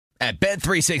At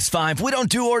Bet365, we don't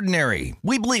do ordinary.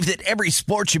 We believe that every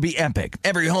sport should be epic.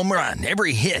 Every home run,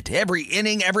 every hit, every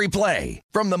inning, every play.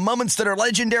 From the moments that are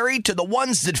legendary to the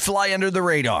ones that fly under the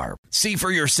radar. See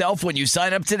for yourself when you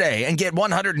sign up today and get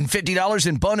 $150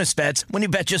 in bonus bets when you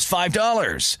bet just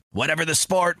 $5. Whatever the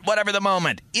sport, whatever the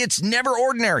moment, it's never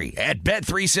ordinary at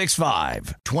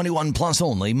Bet365. 21 plus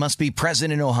only. Must be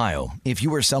present in Ohio. If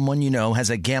you or someone you know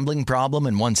has a gambling problem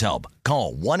and wants help,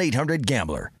 call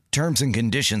 1-800-GAMBLER. Terms and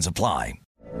conditions apply.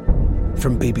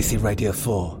 From BBC Radio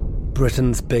 4,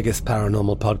 Britain's biggest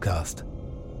paranormal podcast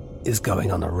is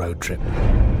going on a road trip.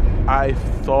 I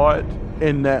thought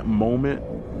in that moment,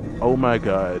 oh my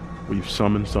God, we've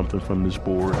summoned something from this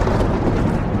board.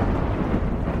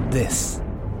 This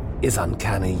is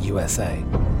Uncanny USA.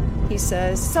 He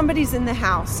says, somebody's in the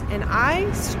house, and I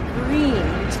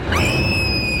screamed.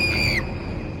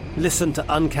 Listen to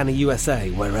Uncanny USA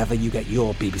wherever you get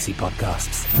your BBC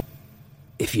podcasts,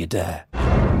 if you dare.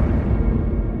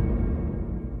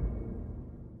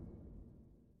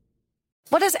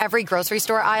 What does every grocery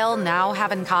store aisle now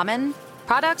have in common?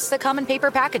 Products that come in paper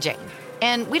packaging.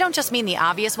 And we don't just mean the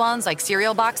obvious ones like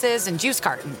cereal boxes and juice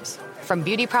cartons. From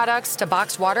beauty products to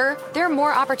boxed water, there are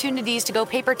more opportunities to go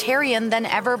papertarian than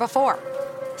ever before.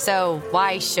 So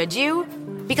why should you?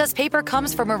 Because paper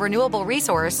comes from a renewable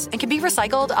resource and can be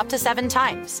recycled up to 7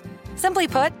 times. Simply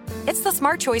put, it's the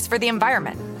smart choice for the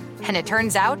environment. And it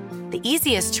turns out, the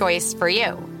easiest choice for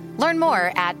you. Learn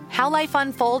more at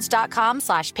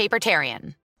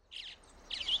howlifeunfolds.com/papertarian.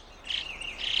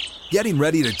 Getting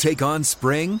ready to take on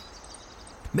spring?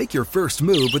 Make your first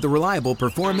move with the reliable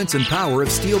performance and power of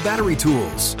Steel battery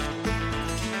tools.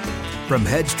 From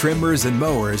hedge trimmers and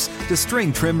mowers to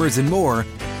string trimmers and more,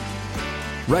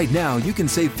 right now you can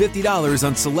save $50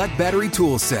 on select battery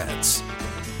tool sets.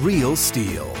 Real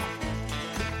Steel.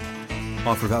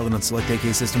 Offer valid on select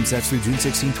AK system sets through June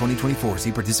 16, 2024.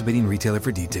 See participating retailer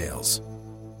for details.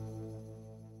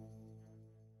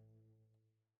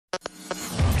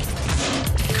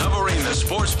 Covering the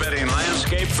sports betting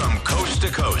landscape from coast to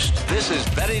coast. This is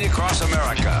Betting Across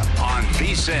America on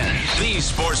VSiN, the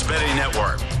Sports Betting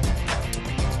Network.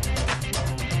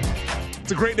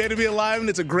 It's a great day to be alive, and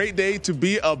it's a great day to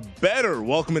be a bettor.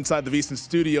 Welcome inside the VSiN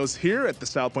studios here at the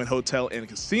South Point Hotel and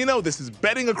Casino. This is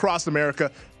Betting Across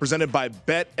America, presented by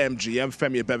BetMGM.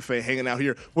 Femi Abebefe hanging out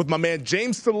here with my man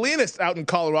James Salinas out in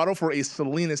Colorado for a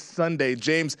Salinas Sunday.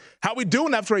 James, how we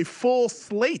doing after a full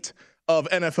slate of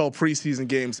NFL preseason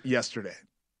games yesterday?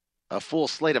 A full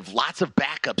slate of lots of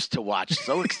backups to watch.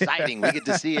 So exciting. We get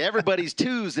to see everybody's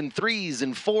 2s and 3s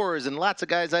and 4s and lots of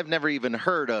guys I've never even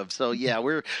heard of. So, yeah,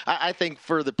 I think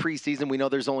for the preseason, we know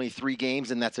there's only 3 games,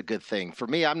 and that's a good thing. For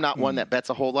me, I'm not one that bets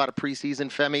a whole lot of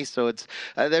preseason, Femi, so it's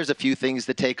there's a few things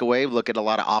to take away. Look at a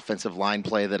lot of offensive line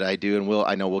play that I do, and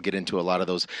I know we'll get into a lot of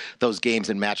those games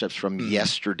and matchups from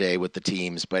yesterday with the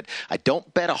teams. But I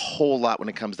don't bet a whole lot when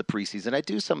it comes to preseason. I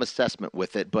do some assessment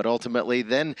with it, but ultimately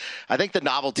then I think the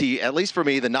novelty, at least for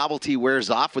me, the novelty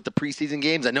wears off with the preseason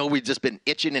games. I know we've just been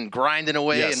itching and grinding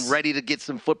away and ready to get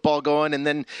some football going. And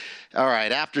then, all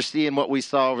right, after seeing what we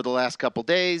saw over the last couple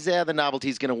days, the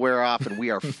novelty's going to wear off. And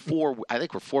we are 4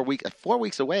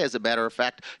 weeks away, as a matter of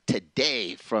fact,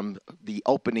 today from the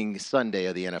opening Sunday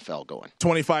of the NFL going.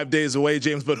 25 days away,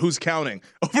 James, but who's counting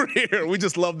over here? We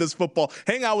just love this football.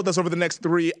 Hang out with us over the next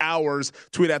 3 hours.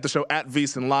 Tweet at the show at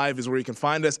VSiN Live is where you can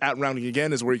find us. At Rounding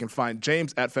Again is where you can find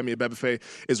James. At Femi Abebefe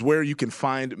is where you can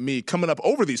find me. Coming up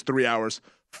over these 3 hours,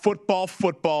 football,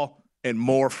 and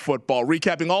more football.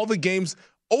 Recapping all the games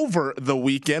over the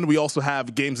weekend. We also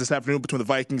have games this afternoon between the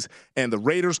Vikings and the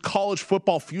Raiders. College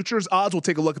football futures odds. We'll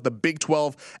take a look at the Big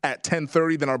 12 at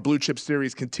 10:30. Then our Blue Chip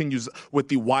Series continues with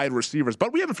the wide receivers.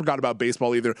 But we haven't forgot about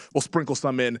baseball either. We'll sprinkle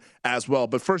some in as well.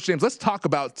 But first, James, let's talk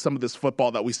about some of this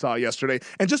football that we saw yesterday.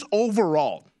 And just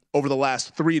overall, over the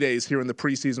last 3 days here in the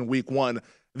preseason week 1,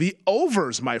 the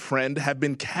overs, my friend, have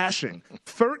been cashing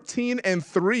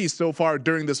 13-3 so far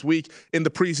during this week in the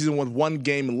preseason with 1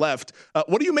 game left.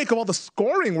 What do you make of all the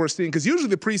scoring we're seeing? Because usually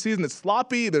the preseason is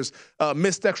sloppy. There's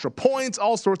missed extra points,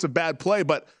 all sorts of bad play,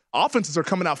 but offenses are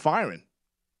coming out firing.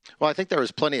 Well, I think there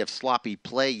was plenty of sloppy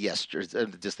play yesterday.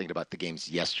 Just thinking about the games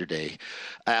yesterday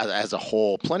as a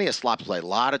whole, plenty of sloppy play, a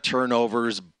lot of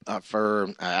turnovers, I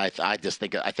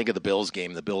think of the Bills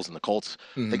game, the Bills and the Colts.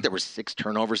 I think there were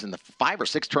 5 or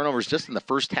 6 turnovers just in the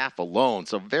first half alone.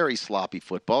 So very sloppy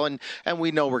football, and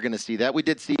we know we're going to see that. We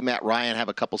did see Matt Ryan have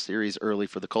a couple series early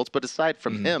for the Colts, but aside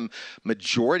from him,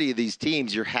 majority of these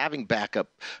teams you're having backup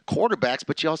quarterbacks,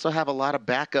 but you also have a lot of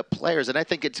backup players, and I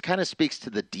think it kind of speaks to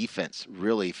the defense,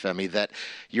 really, Femi, that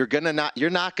you're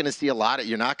not going to see a lot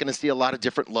of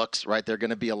different looks, right? They're going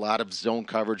to be a lot of zone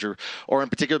coverage, or in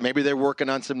particular, maybe they're working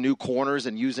on some new corners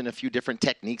and using a few different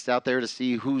techniques out there to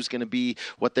see who's going to be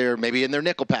what they're maybe in their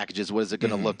nickel packages. What is it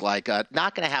going to look like?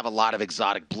 Not going to have a lot of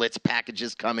exotic blitz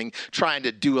packages coming, trying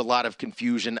to do a lot of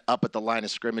confusion up at the line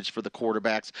of scrimmage for the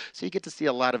quarterbacks. So you get to see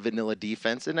a lot of vanilla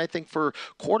defense. And I think for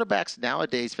quarterbacks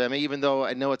nowadays, Femi, even though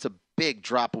I know it's a big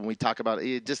drop when we talk about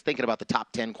just thinking about the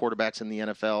top 10 quarterbacks in the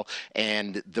NFL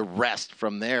and the rest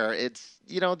from there, it's,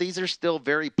 these are still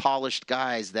very polished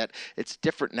guys that it's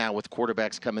different now with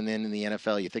quarterbacks coming in the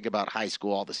NFL. You think about high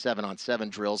school, all the 7-on-7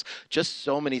 drills, just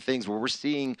so many things where we're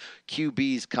seeing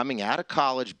QBs coming out of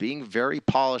college being very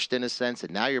polished in a sense,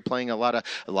 and now you're playing a lot of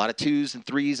 2s and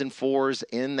 3s and 4s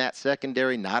in that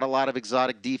secondary, not a lot of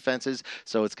exotic defenses.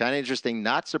 So it's kind of interesting,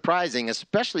 not surprising,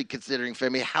 especially considering,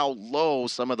 Femi, how low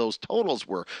some of those totals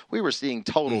were. We were seeing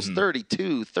totals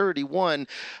 32, 31,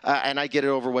 and I get it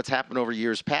over what's happened over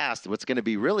years past. What's going to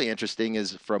be really interesting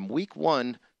is from week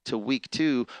 1 to week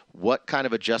 2, what kind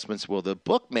of adjustments will the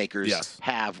bookmakers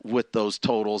have with those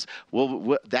totals?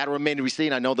 That'll remain to be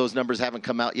seen. I know those numbers haven't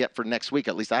come out yet for next week.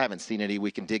 At least I haven't seen any. We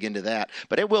can dig into that.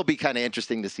 But it will be kind of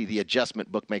interesting to see the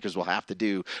adjustment bookmakers will have to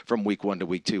do from week 1 to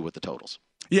week 2 with the totals.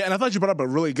 Yeah, and I thought you brought up a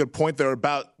really good point there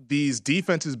about these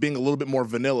defenses being a little bit more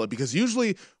vanilla, because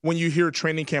usually when you hear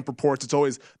training camp reports, it's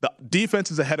always the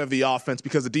defense is ahead of the offense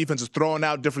because the defense is throwing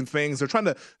out different things. They're trying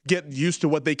to get used to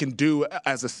what they can do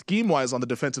as a scheme-wise on the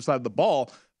defensive side of the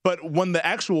ball. But when the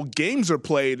actual games are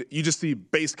played, you just see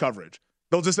base coverage.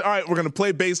 They'll just say, all right, we're going to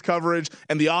play base coverage,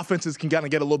 and the offenses can kind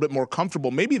of get a little bit more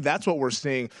comfortable. Maybe that's what we're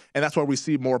seeing, and that's why we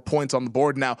see more points on the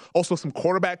board now. Also, some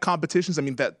quarterback competitions. I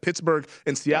mean, that Pittsburgh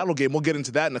and Seattle game, we'll get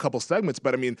into that in a couple segments.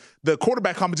 But, I mean, the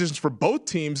quarterback competitions for both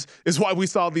teams is why we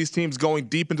saw these teams going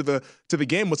deep into the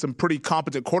game with some pretty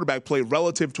competent quarterback play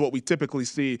relative to what we typically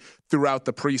see throughout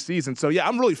the preseason. So, yeah,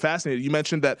 I'm really fascinated. You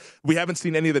mentioned that we haven't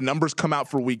seen any of the numbers come out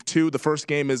for week 2. The first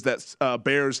game is that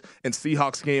Bears and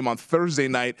Seahawks game on Thursday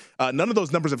night. None of those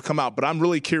numbers have come out, but I'm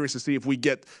really curious to see if we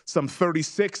get some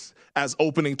 36 as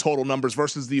opening total numbers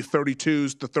versus the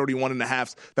 32s to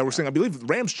 31.5s that we're seeing. I believe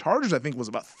Rams-Chargers, I think, was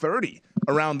about 30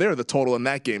 around there, the total in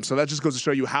that game. So that just goes to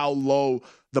show you how low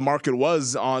the market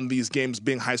was on these games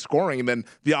being high scoring, and then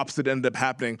the opposite ended up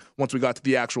happening once we got to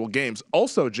the actual games.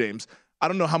 Also, James, I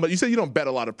don't know how much, you said you don't bet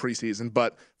a lot of preseason,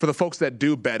 but for the folks that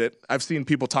do bet it, I've seen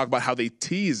people talk about how they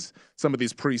tease some of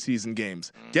these preseason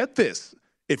games. Get this.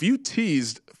 If you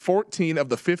teased 14 of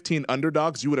the 15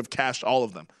 underdogs, you would have cashed all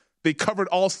of them. They covered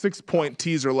all 6-point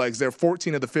teaser legs. They're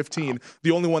 14 of the 15.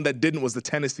 The only one that didn't was the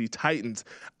Tennessee Titans.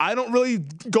 I don't really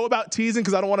go about teasing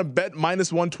because I don't want to bet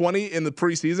minus 120 in the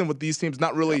preseason with these teams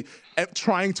not really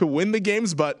trying to win the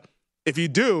games. But if you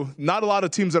do, not a lot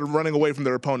of teams that are running away from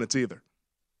their opponents either.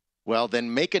 Well,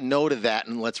 then make a note of that,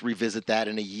 and let's revisit that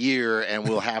in a year, and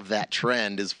we'll have that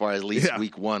trend as far as at least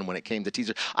week 1 when it came to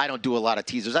teasers. I don't do a lot of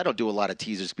teasers. I don't do a lot of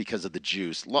teasers because of the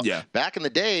juice. Back in the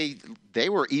day, they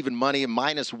were even money at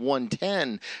minus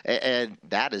 110, and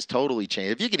that has totally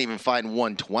changed. If you can even find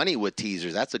 120 with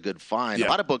teasers, that's a good find. A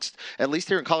lot of books, at least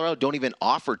here in Colorado, don't even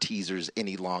offer teasers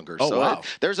any longer.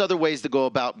 There's other ways to go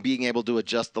about being able to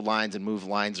adjust the lines and move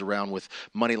lines around with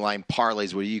money line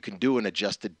parlays where you can do an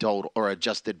adjusted total or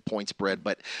adjusted point spread.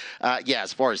 But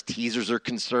as far as teasers are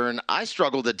concerned, I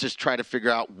struggle to just try to figure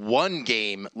out one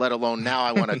game, let alone now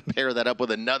I want to pair that up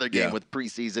with another game with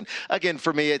preseason. Again,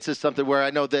 for me, it's just something where I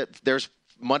know that there's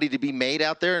money to be made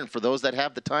out there, and for those that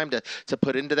have the time to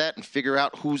put into that and figure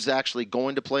out who's actually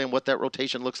going to play and what that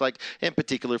rotation looks like, in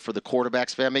particular for the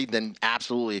quarterbacks, family, then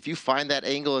absolutely. If you find that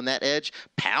angle and that edge,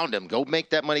 pound them. Go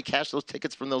make that money, cash those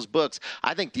tickets from those books.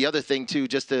 I think the other thing, too,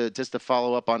 just to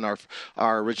follow up on our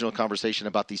original conversation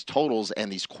about these totals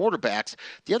and these quarterbacks,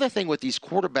 the other thing with these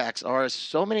quarterbacks are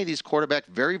so many of these quarterbacks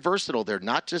very versatile. They're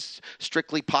not just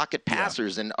strictly pocket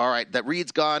passers and, all right, that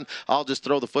read's gone, I'll just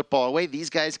throw the football away. These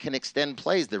guys can extend play.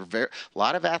 plays. They're a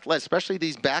lot of athletes, especially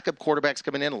these backup quarterbacks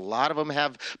coming in. A lot of them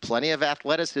have plenty of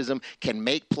athleticism, can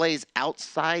make plays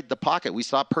outside the pocket. We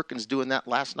saw Perkins doing that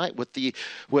last night with the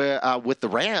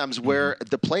Rams, where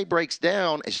the play breaks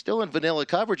down. It's still in vanilla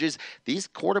coverages. These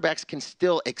quarterbacks can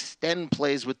still extend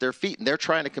plays with their feet, and they're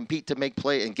trying to compete to make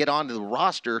play and get onto the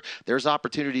roster. There's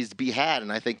opportunities to be had,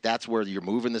 and I think that's where you're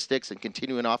moving the sticks and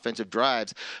continuing offensive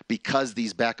drives, because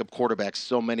these backup quarterbacks,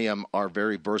 so many of them are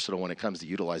very versatile when it comes to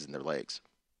utilizing their legs.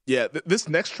 Yeah, this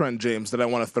next trend, James, that I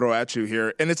want to throw at you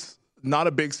here, and it's not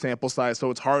a big sample size,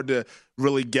 so it's hard to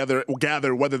really gather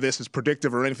whether this is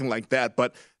predictive or anything like that,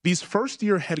 but these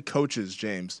first-year head coaches,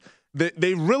 James,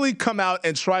 they really come out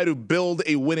and try to build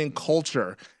a winning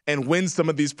culture and win some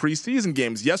of these preseason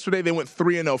games. Yesterday, they went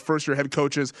 3-0 first-year head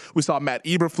coaches. We saw Matt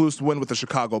Eberflus win with the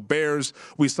Chicago Bears.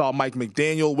 We saw Mike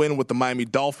McDaniel win with the Miami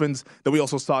Dolphins. Then we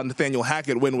also saw Nathaniel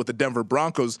Hackett win with the Denver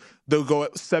Broncos. They'll go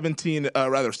at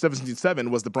 17-7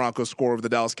 was the Broncos score over the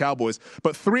Dallas Cowboys.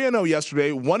 But 3-0 yesterday,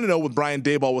 1-0 with Brian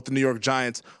Daboll with the New York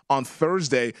Giants on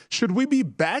Thursday. Should we be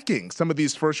backing some of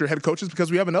these first-year head coaches? Because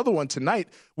we have another one tonight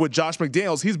with Josh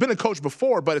McDaniels. He's been a coach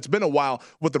before, but it's been a while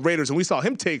with the Raiders, and we saw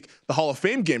him take the Hall of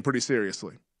Fame game pretty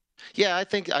seriously. Yeah, I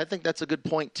think that's a good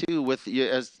point too. With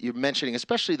as you're mentioning,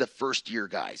 especially the first-year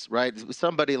guys, right?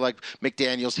 Somebody like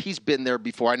McDaniels, he's been there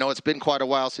before. I know it's been quite a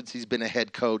while since he's been a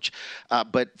head coach,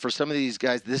 but for some of these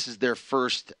guys, this is their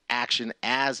first action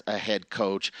as a head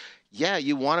coach. Yeah,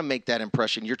 you want to make that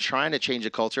impression. You're trying to change a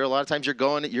culture. A lot of times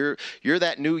you're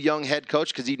that new young head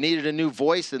coach because you needed a new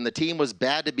voice and the team was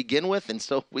bad to begin with, and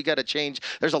so we got to change.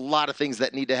 There's a lot of things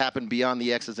that need to happen beyond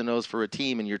the X's and O's for a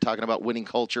team, and you're talking about winning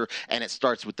culture, and it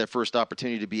starts with their first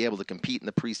opportunity to be able to compete in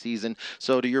the preseason.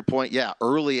 So to your point, yeah,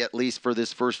 early at least for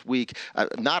this first week,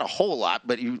 not a whole lot,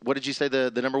 but what did you say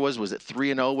the number was? Was it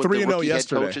 3-0 with the rookie head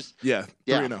coaches? Yeah,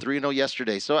 3-0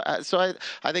 yesterday. So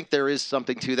I think there is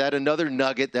something to that. Another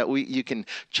nugget that you can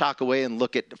chalk away and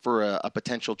look at for a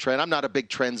potential trend. I'm not a big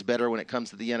trends better when it comes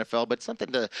to the NFL, but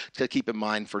something to keep in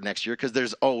mind for next year, because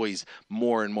there's always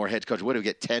more and more head coaches. What do we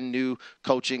get? 10 new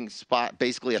coaching spot,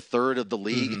 basically a third of the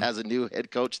league has a new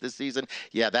head coach this season.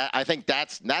 Yeah, I think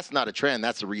that's not a trend.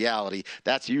 That's a reality.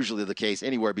 That's usually the case,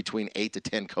 anywhere between 8 to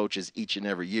 10 coaches each and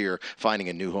every year finding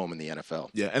a new home in the NFL.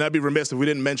 Yeah, and I'd be remiss if we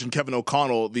didn't mention Kevin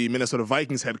O'Connell, the Minnesota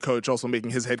Vikings head coach, also making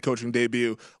his head coaching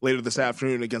debut later this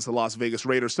afternoon against the Las Vegas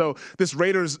Raiders. So this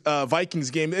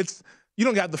Raiders-Vikings game, you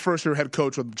don't have the first-year head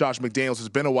coach with Josh McDaniels. It's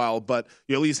been a while, but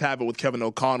you at least have it with Kevin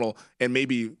O'Connell, and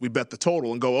maybe we bet the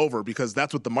total and go over, because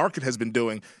that's what the market has been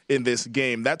doing in this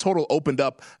game. That total opened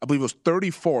up, I believe it was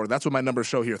 34. That's what my numbers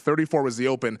show here. 34 was the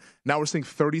open. Now we're seeing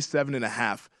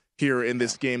 37.5 here in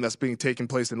this game that's being taken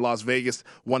place in Las Vegas,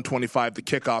 1:25 the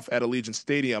kickoff at Allegiant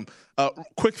Stadium.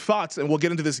 Quick thoughts, and we'll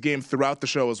get into this game throughout the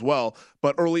show as well,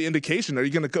 but early indication, are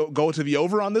you going to go to the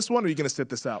over on this one, or are you going to sit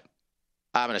this out?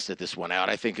 I'm going to sit this one out.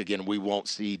 I think, again, we won't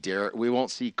see Derek. We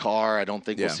won't see Carr. I don't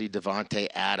think we'll see Devontae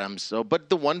Adams. So, but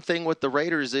the one thing with the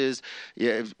Raiders is,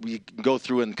 we can go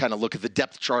through and kind of look at the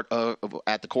depth chart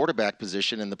at the quarterback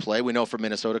position in the play. We know for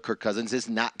Minnesota, Kirk Cousins is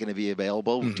not going to be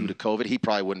available due to COVID. He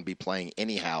probably wouldn't be playing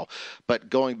anyhow. But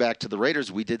going back to the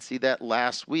Raiders, we did see that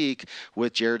last week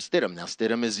with Jarrett Stidham. Now,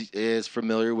 Stidham is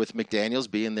familiar with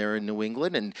McDaniels being there in New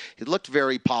England, and he looked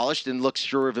very polished and looked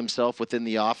sure of himself within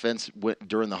the offense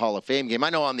during the Hall of Fame game. I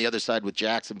know on the other side with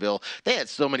Jacksonville, they had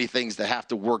so many things to have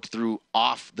to work through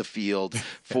off the field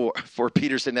for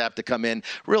Peterson to have to come in.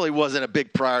 Really wasn't a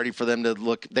big priority for them to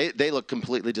look. They look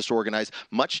completely disorganized.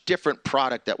 Much different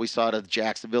product that we saw out of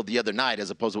Jacksonville the other night as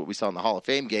opposed to what we saw in the Hall of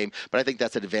Fame game. But I think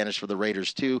that's an advantage for the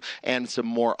Raiders too, and some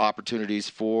more opportunities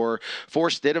for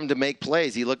Stidham to make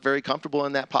plays. He looked very comfortable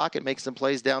in that pocket, making some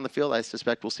plays down the field. I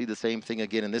suspect we'll see the same thing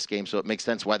again in this game, so it makes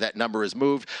sense why that number is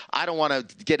moved. I don't want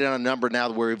to get in on a number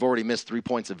now where we've already missed 3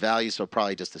 points of value, so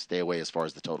probably just to stay away as far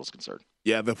as the total is concerned.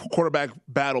 Yeah, the quarterback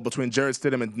battle between Jarrett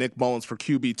Stidham and Nick Mullins for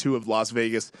QB2 of Las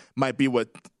Vegas might be what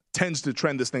tends to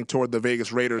trend this thing toward the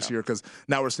Vegas Raiders here, because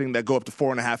now we're seeing that go up to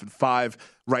 4.5 and 5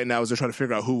 right now as they're trying to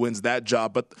figure out who wins that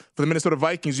job. But for the Minnesota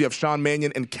Vikings, you have Sean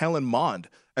Mannion and Kellen Mond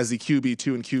as the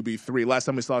QB2 and QB3. Last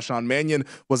time we saw Sean Mannion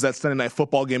was that Sunday Night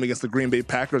Football game against the Green Bay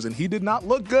Packers, and he did not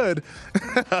look good.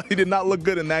 He did not look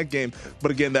good in that game.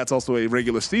 But again, that's also a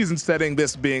regular season setting,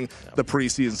 this being the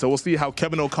preseason. So we'll see how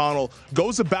Kevin O'Connell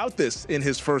goes about this in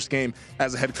his first game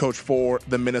as a head coach for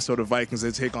the Minnesota Vikings.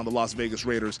 They take on the Las Vegas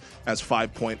Raiders as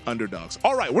 5-point underdogs.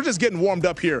 All right, we're just getting warmed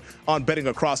up here on Betting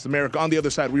Across America. On the other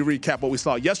side, we recap what we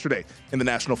saw yesterday in the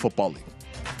National Football League.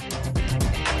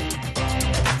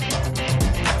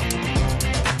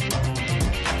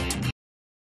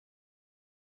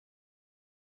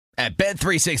 At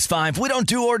Bet365, we don't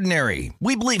do ordinary.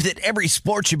 We believe that every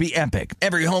sport should be epic.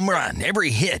 Every home run,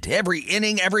 every hit, every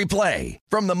inning, every play.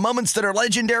 From the moments that are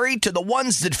legendary to the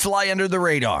ones that fly under the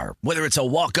radar. Whether it's a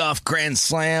walk-off grand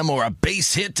slam or a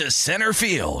base hit to center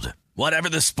field. Whatever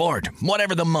the sport,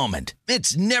 whatever the moment.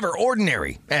 It's never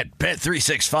ordinary at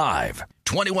Bet365.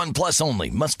 21 plus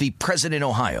only. Must be present in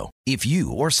Ohio. If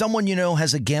you or someone you know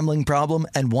has a gambling problem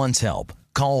and wants help,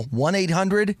 call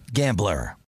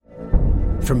 1-800-GAMBLER.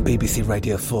 From BBC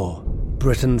Radio 4,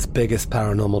 Britain's biggest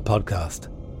paranormal podcast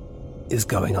is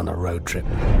going on a road trip.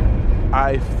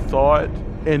 I thought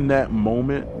in that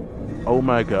moment, oh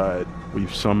my God,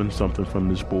 we've summoned something from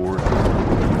this board.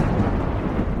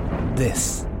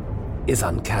 This is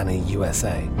Uncanny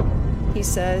USA. He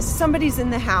says, somebody's in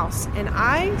the house, and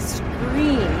I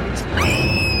screamed.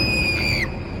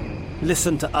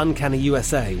 Listen to Uncanny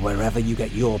USA wherever you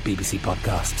get your BBC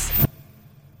podcasts,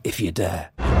 if you dare.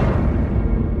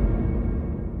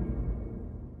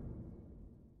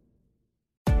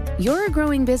 You're a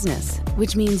growing business,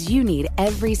 which means you need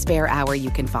every spare hour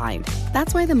you can find.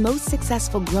 That's why the most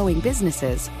successful growing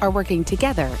businesses are working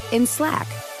together in Slack.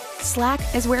 Slack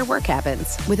is where work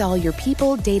happens, with all your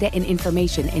people, data, and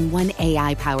information in one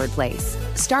AI-powered place.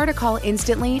 Start a call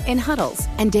instantly in huddles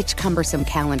and ditch cumbersome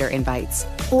calendar invites.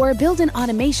 Or build an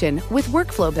automation with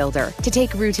Workflow Builder to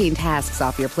take routine tasks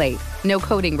off your plate. No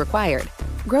coding required.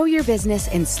 Grow your business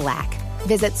in Slack.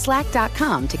 Visit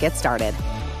slack.com to get started.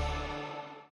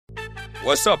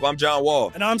 What's up? I'm John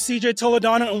Wall. And I'm CJ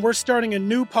Toledano, and we're starting a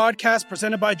new podcast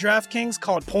presented by DraftKings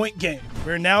called Point Game.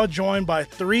 We're now joined by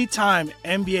three-time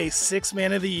NBA Sixth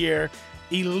Man of the Year,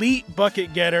 elite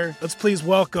bucket getter. Let's please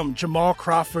welcome Jamal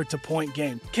Crawford to Point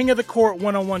Game. King of the Court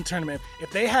one-on-one tournament. If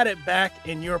they had it back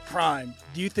in your prime,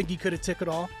 do you think you could have took it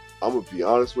all? I'm going to be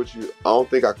honest with you. I don't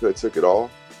think I could have took it all,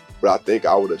 but I think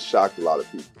I would have shocked a lot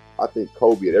of people. I think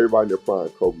Kobe and everybody in their prime,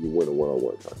 Kobe would win a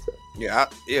one-on-one contest.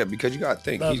 Yeah, because you got to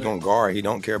think, he's going to guard. He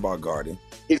don't care about guarding.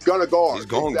 He's going to guard. He's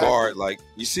going to guard. Like,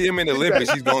 you see him in the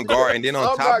Olympics, he's going to guard. And then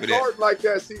on top of that. I'm not guarding like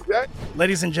that, CJ.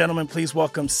 Ladies and gentlemen, please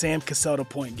welcome Sam Cassell to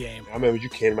Point Game. I remember you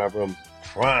came out from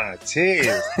prime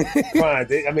 10.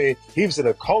 I mean, he was in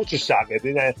a culture shock. And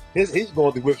then he's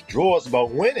going through withdrawals about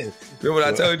winning. Remember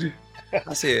what I told you?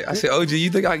 I said, OG,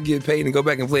 you think I can get paid and go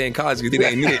back and play in college because it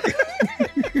ain't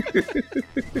it?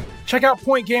 Check out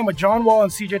Point Game with John Wall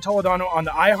and CJ Toledano on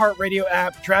the iHeartRadio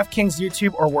app, DraftKings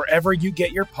YouTube, or wherever you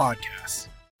get your podcasts.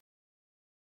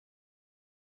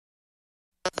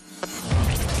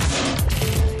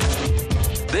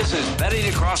 This is Betting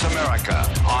Across America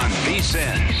on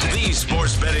VSiN, the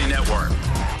Sports Betting Network.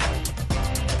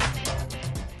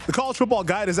 The College Football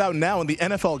Guide is out now, and the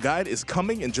NFL Guide is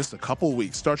coming in just a couple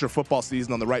weeks. Start your football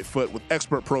season on the right foot with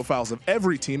expert profiles of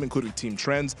every team, including team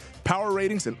trends, power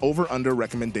ratings, and over-under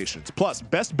recommendations. Plus,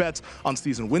 best bets on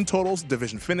season win totals,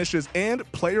 division finishes, and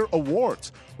player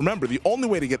awards. Remember, the only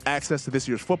way to get access to this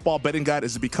year's football betting guide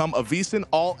is to become a VSiN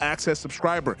All-Access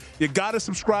subscriber. You got to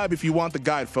subscribe if you want the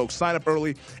guide, folks. Sign up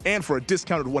early, and for a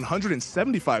discounted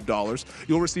 $175,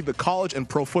 you'll receive the college and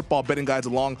pro football betting guides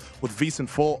along with VSiN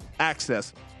Full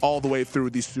Access all the way through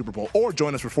the Super Bowl. Or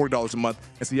join us for $40 a month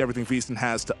and see everything VSiN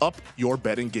has to up your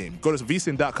betting game. Go to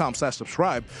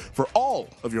vsin.com/subscribe for all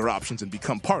of your options and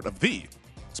become part of the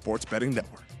Sports Betting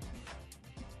Network.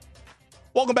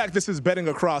 Welcome back. This is Betting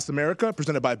Across America,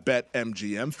 presented by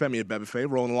BetMGM. Femi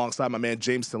Abebefe rolling alongside my man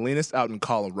James Salinas out in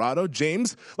Colorado.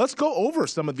 James, let's go over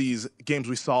some of these games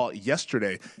we saw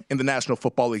yesterday in the National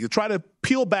Football League to try to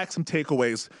peel back some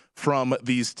takeaways from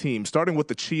these teams, starting with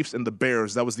the Chiefs and the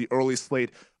Bears. That was the early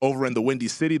slate over in the Windy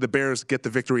City. The Bears get the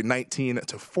victory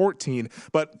 19-14,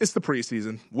 but it's the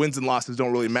preseason. Wins and losses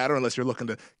don't really matter unless you're looking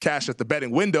to cash at the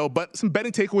betting window, but some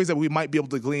betting takeaways that we might be able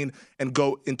to glean and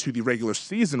go into the regular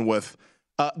season with.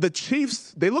 The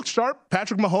Chiefs, they looked sharp.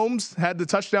 Patrick Mahomes had the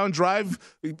touchdown drive,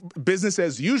 business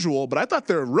as usual, but I thought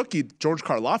their rookie, George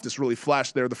Karlaftis, really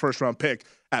flashed there, the first-round pick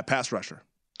at pass rusher.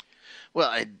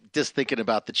 Well, just thinking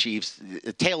about the Chiefs,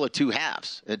 a tale of two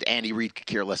halves. Andy Reid could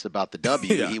care less about the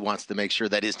W. Yeah. He wants to make sure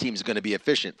that his team is going to be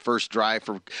efficient. First drive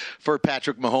for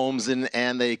Patrick Mahomes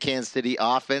and the Kansas City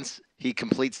offense. He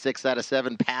completes 6 out of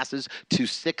 7 passes to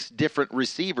 6 different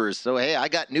receivers. So, hey, I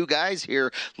got new guys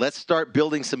here. Let's start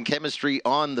building some chemistry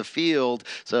on the field.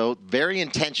 So very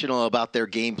intentional about their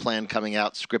game plan coming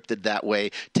out, scripted that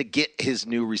way to get his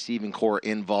new receiving core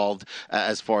involved.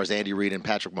 As far as Andy Reid and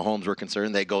Patrick Mahomes were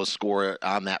concerned, they go score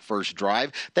on that first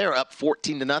drive. They're up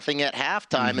 14-0 at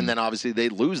halftime, and then obviously they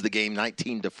lose the game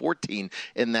 19-14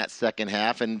 in that second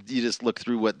half. And you just look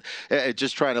through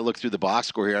just trying to look through the box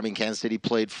score here. I mean, Kansas City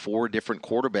played 4 different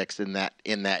quarterbacks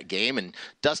in that game. And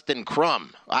Dustin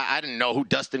Crum, I didn't know who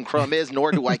Dustin Crum is,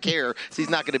 nor do I care. So he's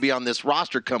not going to be on this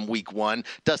roster come week 1.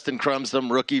 Dustin Crum,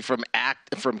 some rookie from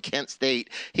Kent State.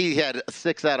 He had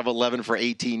 6 out of 11 for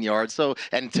 18 yards,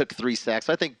 and took 3 sacks.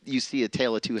 So I think you see a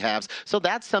tale of two halves. So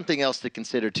that's something else to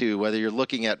consider too, whether you're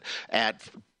looking at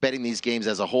betting these games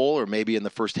as a whole, or maybe in the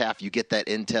first half you get that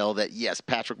intel that, yes,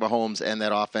 Patrick Mahomes and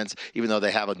that offense, even though they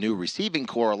have a new receiving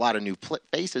core, a lot of new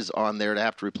faces on there to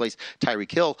have to replace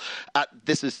Tyreek Hill,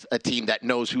 this is a team that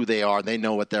knows who they are. They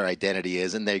know what their identity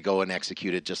is, and they go and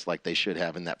execute it just like they should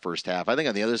have in that first half. I think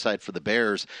on the other side for the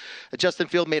Bears, Justin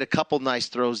Field made a couple nice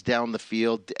throws down the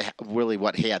field. Really,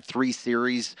 he had 3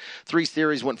 series. 3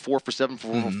 series, went 4 for 7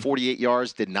 for 48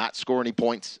 yards, did not score any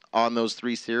points on those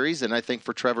 3 series. And I think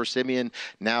for Trevor Siemian,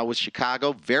 now with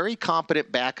Chicago, very competent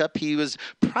backup. He was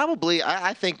probably,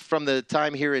 I think, from the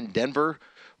time here in Denver,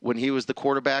 when he was the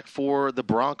quarterback for the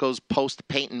Broncos post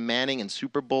Peyton Manning and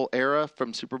Super Bowl era,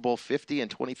 from Super Bowl 50 in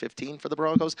 2015 for the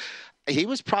Broncos, he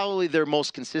was probably their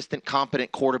most consistent,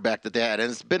 competent quarterback that they had.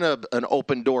 And it's been an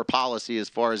open door policy as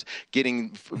far as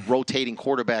rotating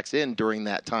quarterbacks in during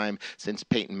that time since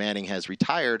Peyton Manning has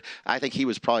retired. I think he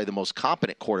was probably the most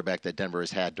competent quarterback that Denver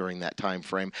has had during that time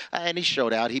frame. And he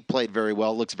showed out. He played very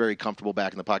well, looks very comfortable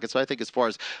back in the pocket. So I think as far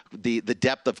as the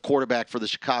depth of quarterback for the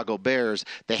Chicago Bears,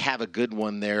 they have a good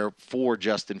one there for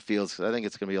Justin Fields. I think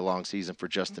it's going to be a long season for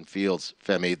Justin Fields,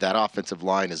 Femi. That offensive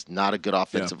line is not a good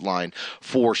offensive line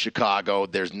for Chicago.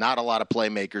 There's not a lot of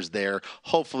playmakers there.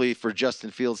 Hopefully, for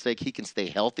Justin Fields' sake, he can stay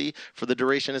healthy for the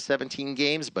duration of 17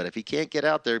 games. But if he can't get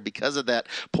out there because of that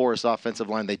porous offensive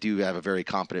line, they do have a very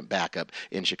competent backup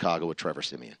in Chicago with Trevor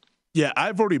Siemian. Yeah,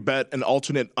 I've already bet an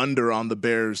alternate under on the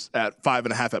Bears at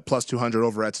 5.5 at plus 200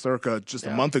 over at Circa just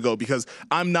a month ago, because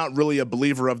I'm not really a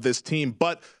believer of this team.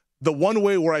 But the one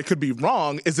way where I could be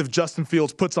wrong is if Justin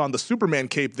Fields puts on the Superman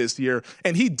cape this year,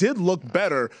 and he did look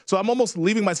better. So I'm almost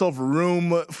leaving myself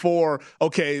room for,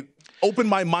 open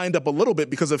my mind up a little bit,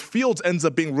 because if Fields ends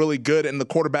up being really good and the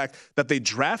quarterback that they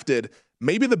drafted,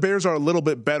 maybe the Bears are a little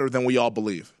bit better than we all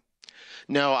believe.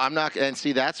 No, I'm not. And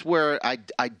see, that's where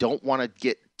I don't want to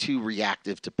get too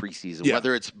reactive to preseason,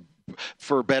 whether it's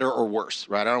for better or worse,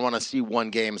 right? I don't want to see one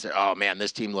game and say, oh man,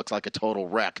 this team looks like a total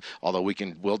wreck. Although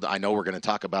I know we're going to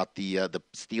talk about the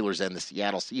Steelers and the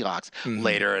Seattle Seahawks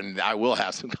later, and I will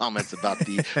have some comments about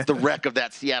the wreck of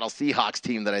that Seattle Seahawks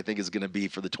team that I think is going to be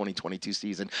for the 2022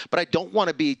 season. But I don't want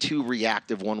to be too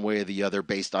reactive one way or the other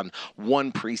based on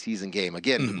one preseason game.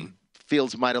 Again,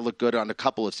 Fields might have looked good on a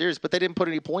couple of series, but they didn't put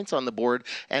any points on the board.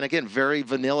 And again, very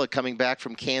vanilla coming back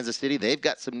from Kansas City. They've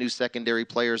got some new secondary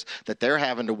players that they're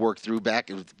having to work through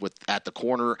back with at the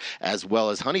corner, as well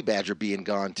as Honey Badger being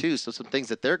gone too. So some things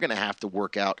that they're going to have to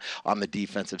work out on the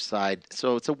defensive side.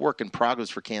 So it's a work in progress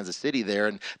for Kansas City there,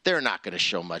 and they're not going to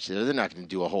show much there. They're not going to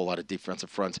do a whole lot of defensive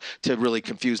fronts to really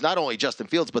confuse not only Justin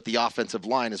Fields, but the offensive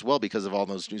line as well, because of all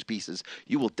those new pieces.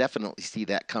 You will definitely see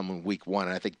that come in week 1,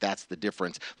 and I think that's the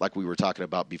difference, like we were talking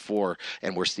about before,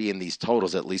 and we're seeing these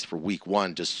totals, at least for week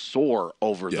 1, just soar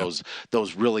over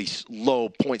those really low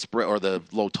point spread, or the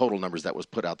low total numbers that was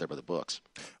put out there by the books.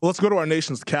 Well, let's go to our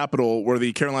nation's capital, where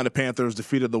the Carolina Panthers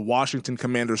defeated the Washington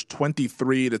Commanders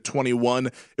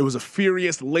 23-21. It was a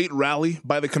furious late rally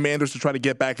by the Commanders to try to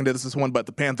get back into this one, but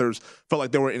the Panthers felt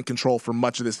like they were in control for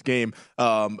much of this game.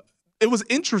 It was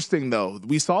interesting, though.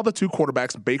 We saw the two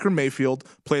quarterbacks. Baker Mayfield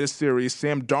played a series.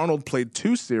 Sam Darnold played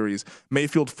 2 series.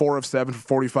 Mayfield 4 of 7 for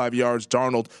 45 yards.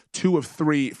 Darnold 2 of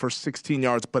 3 for 16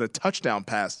 yards, but a touchdown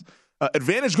pass.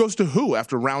 Advantage goes to who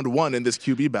after round 1 in this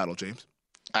QB battle, James?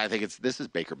 I think this is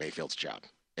Baker Mayfield's job.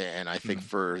 And I think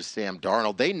for Sam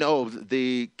Darnold, they know,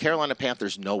 the Carolina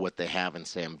Panthers know what they have in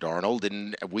Sam Darnold.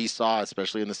 And we saw,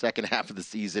 especially in the second half of the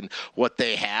season, what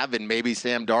they have. And maybe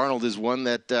Sam Darnold is one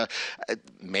that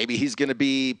maybe he's going to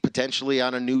be potentially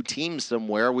on a new team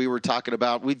somewhere. We've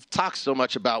talked so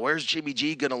much about where's Jimmy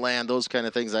G going to land, those kind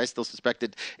of things. I still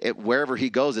suspected wherever he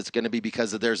goes, it's going to be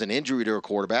because there's an injury to a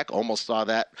quarterback. Almost saw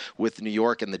that with New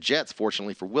York and the Jets.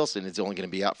 Fortunately for Wilson, it's only going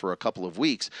to be out for a couple of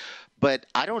weeks. But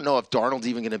I don't know if Darnold's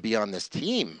even going to be on this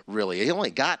team, really. He only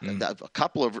got a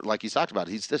couple of, like you talked about,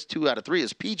 he's just 2 out of 3.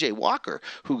 Is P.J. Walker,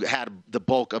 who had the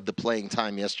bulk of the playing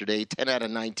time yesterday, 10 out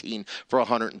of 19 for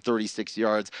 136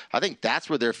 yards. I think that's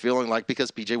where they're feeling like,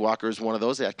 because P.J. Walker is one of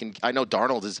those. I know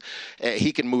Darnold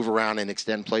he can move around and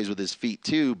extend plays with his feet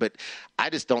too, but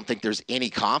I just don't think there's any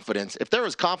confidence. If there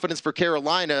was confidence for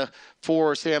Carolina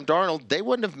for Sam Darnold, they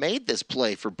wouldn't have made this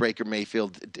play for Baker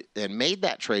Mayfield and made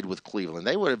that trade with Cleveland.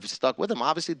 They would have stuck stuck with him.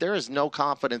 Obviously, there is no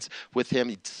confidence with him.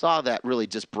 You saw that really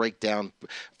just break down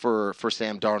for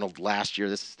Sam Darnold last year.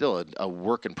 This is still a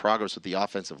work in progress with the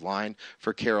offensive line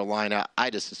for Carolina. I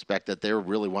just suspect that they're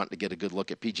really wanting to get a good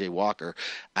look at P.J. Walker.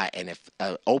 And if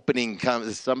opening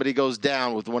comes, somebody goes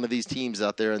down with one of these teams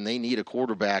out there and they need a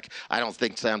quarterback, I don't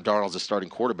think Sam Darnold's a starting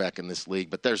quarterback in this league.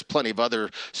 But there's plenty of other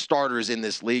starters in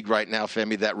this league right now,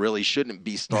 Femi, that really shouldn't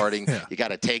be starting. Yeah. You got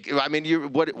to take. I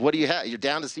mean, what do you have? You're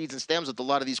down to seeds and stems with a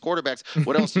lot of these quarterbacks.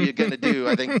 What else are you going to do?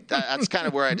 I think that's kind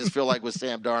of where I just feel like with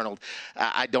Sam Darnold.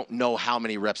 I don't know how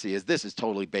many reps he is. This is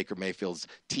totally Baker Mayfield's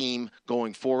team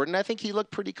going forward, and I think he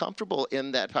looked pretty comfortable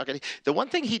in that pocket. The one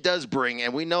thing he does bring,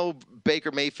 and we know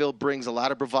Baker Mayfield brings a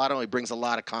lot of bravado, he brings a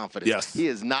lot of confidence. Yes. He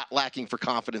is not lacking for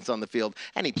confidence on the field,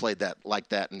 and he played that like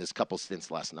that in his couple stints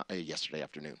yesterday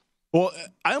afternoon. Well,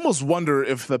 I almost wonder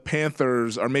if the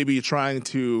Panthers are maybe trying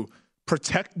to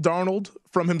protect Darnold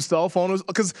from himself,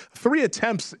 because 3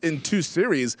 attempts in 2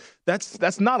 series,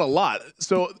 that's not a lot.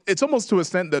 So it's almost to a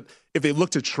extent that if they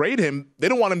look to trade him, they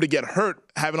don't want him to get hurt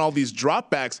having all these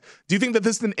dropbacks. Do you think that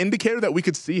this is an indicator that we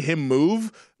could see him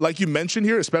move, like you mentioned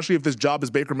here, especially if this job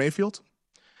is Baker Mayfield?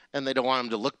 And they don't want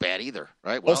him to look bad either,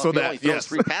 right? Well, also if he only throws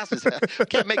 3 passes,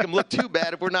 can't make him look too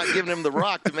bad if we're not giving him the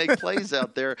rock to make plays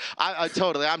out there.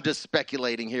 I'm just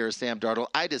speculating here, Sam Darnold.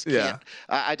 I just can't.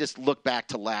 Yeah. I just look back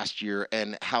to last year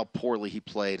and how poorly he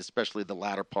played, especially the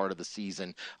latter part of the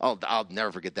season. I'll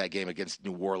never forget that game against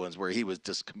New Orleans where he was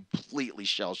just completely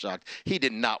shell-shocked. He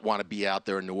did not want to be out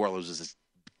there in New Orleans. It was just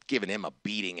giving him a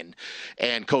beating,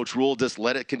 and Coach Rule just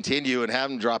let it continue and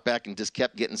have him drop back and just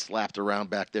kept getting slapped around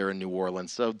back there in New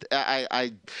Orleans. So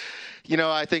I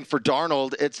think for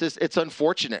Darnold, it's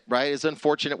unfortunate, right? It's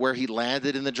unfortunate where he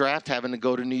landed in the draft, having to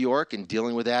go to New York and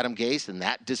dealing with Adam Gase and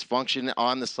that dysfunction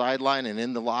on the sideline and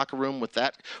in the locker room with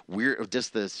that weird,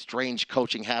 just the strange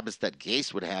coaching habits that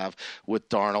Gase would have with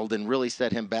Darnold and really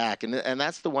set him back. And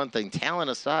that's the one thing, talent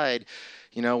aside,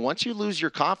 once you lose your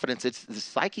confidence, the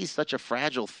psyche is such a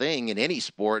fragile thing in any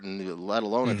sport, and let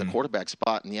alone at the quarterback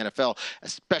spot in the NFL,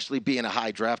 especially being a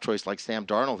high draft choice like Sam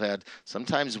Darnold had.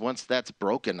 Sometimes once that's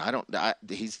broken,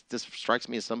 this strikes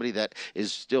me as somebody that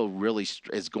is still really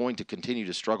is going to continue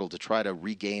to struggle to try to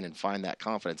regain and find that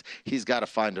confidence. He's got to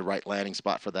find the right landing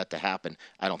spot for that to happen.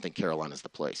 I don't think Carolina's the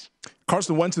place.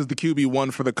 Carson Wentz is the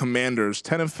QB1 for the Commanders.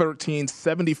 10 of 13,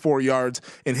 74 yards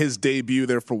in his debut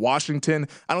there for Washington.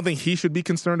 I don't think he should be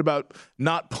concerned about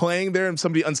not playing there and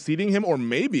somebody unseating him, or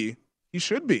maybe he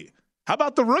should be. How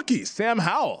about the rookie, Sam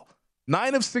Howell?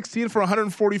 9 of 16 for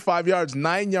 145 yards,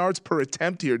 9 yards per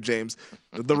attempt here, James.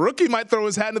 The rookie might throw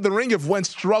his hat into the ring if Wentz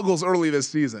struggles early this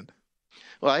season.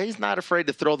 Well, he's not afraid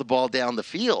to throw the ball down the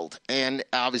field. And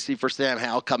obviously for Sam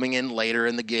Howell coming in later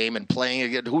in the game and playing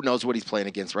again, who knows what he's playing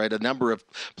against, right? A number of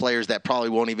players that probably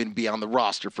won't even be on the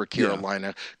roster for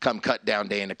Carolina come cut down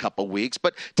day in a couple weeks.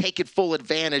 But taking full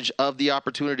advantage of the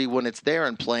opportunity when it's there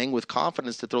and playing with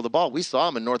confidence to throw the ball. We saw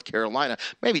him in North Carolina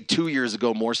maybe 2 years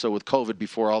ago, more so with COVID,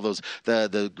 before all those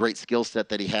the great skill set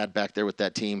that he had back there with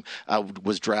that team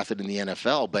was drafted in the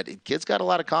NFL. But kid's got a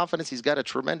lot of confidence. He's got a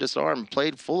tremendous arm,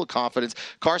 played full of confidence.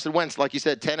 Carson Wentz, like you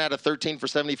said, 10 out of 13 for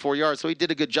 74 yards. So he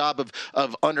did a good job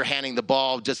of underhanding the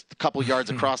ball just a couple yards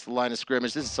across the line of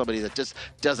scrimmage. This is somebody that just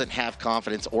doesn't have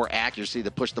confidence or accuracy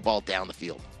to push the ball down the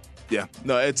field. Yeah,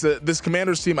 no, it's this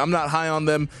Commanders team. I'm not high on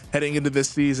them heading into this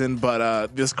season,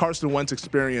 but this Carson Wentz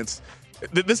experience,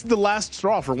 this is the last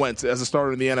straw for Wentz as a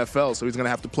starter in the NFL, so he's going to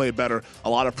have to play better. A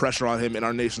lot of pressure on him in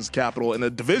our nation's capital in a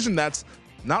division that's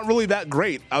not really that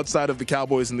great outside of the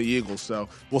Cowboys and the Eagles, so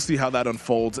we'll see how that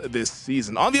unfolds this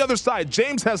season. On the other side,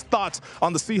 James has thoughts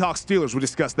on the Seahawks Steelers. We'll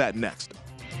discuss that next.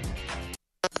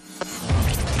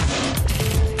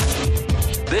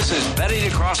 This is Betting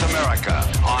Across America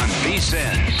on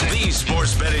VSiN, the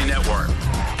Sports Betting Network.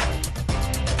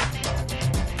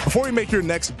 Before you make your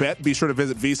next bet, be sure to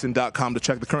visit VSiN.com to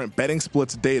check the current betting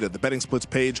splits data. The betting splits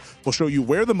page will show you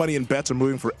where the money and bets are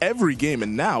moving for every game,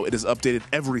 and now it is updated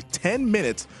every 10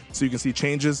 minutes so you can see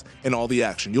changes in all the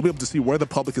action. You'll be able to see where the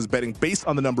public is betting based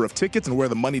on the number of tickets and where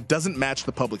the money doesn't match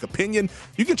the public opinion.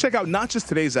 You can check out not just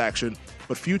today's action,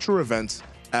 but future events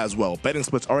as well. Betting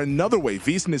splits are another way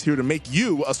VSiN is here to make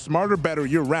you a smarter bettor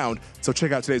year-round, so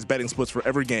check out today's betting splits for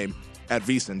every game at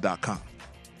VSiN.com.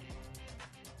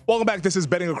 Welcome back. This is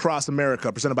Betting Across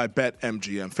America, presented by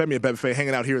BetMGM. Femi Abebefe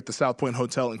hanging out here at the South Point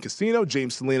Hotel and Casino.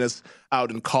 James Salinas out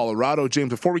in Colorado. James,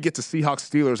 before we get to Seahawks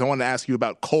Steelers, I want to ask you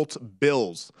about Colts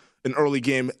Bills. an early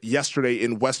game yesterday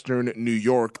in Western New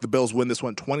York. The Bills win this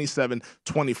one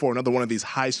 27-24. Another one of these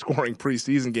high-scoring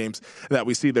preseason games that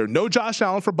we see there. No Josh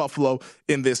Allen for Buffalo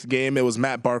in this game. It was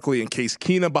Matt Barkley and Case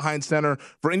Keenum behind center.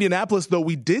 For Indianapolis, though,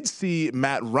 we did see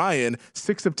Matt Ryan,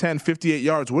 6 of 10, 58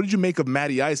 yards. What did you make of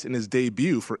Matty Ice in his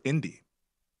debut for Indy?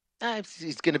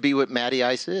 He's going to be what Matty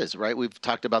Ice is, right? We've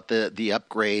talked about the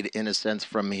upgrade in a sense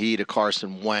from he to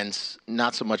Carson Wentz,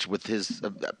 not so much with his,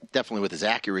 definitely with his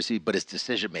accuracy, but his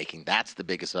decision making. That's the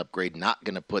biggest upgrade. Not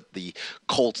going to put the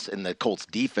Colts and the Colts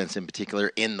defense in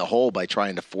particular in the hole by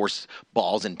trying to force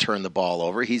balls and turn the ball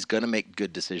over. He's going to make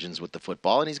good decisions with the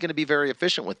football, and he's going to be very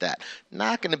efficient with that.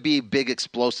 Not going to be big,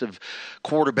 explosive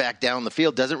quarterback down the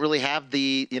field. Doesn't really have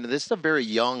the, this is a very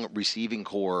young receiving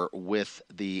core with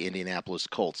the Indianapolis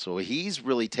Colts. So he's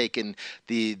really taken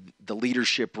the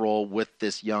leadership role with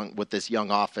this young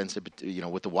offense, with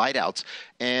the wideouts,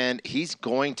 and he's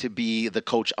going to be the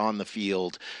coach on the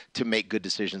field to make good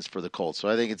decisions for the Colts. So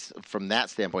I think it's, from that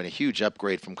standpoint, a huge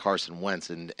upgrade from Carson Wentz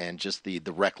and just the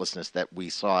recklessness that we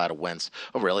saw out of Wentz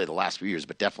over really the last few years,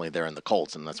 but definitely there in the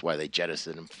Colts, and that's why they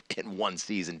jettisoned him in one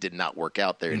season. Did not work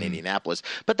out there in Indianapolis,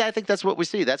 but I think that's what we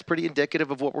see. That's pretty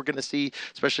indicative of what we're going to see,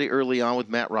 especially early on with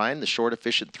Matt Ryan, the short,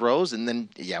 efficient throws, and then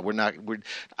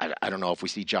I don't know if we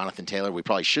see Jonathan Taylor. We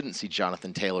probably shouldn't see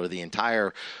Jonathan Taylor the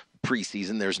entire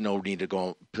preseason. There's no need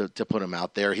to put him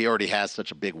out there. He already has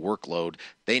such a big workload.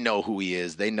 They know who he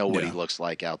is. They know what he looks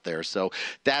like out there. So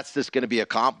that's just going to be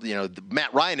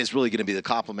Matt Ryan is really going to be the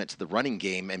complement to the running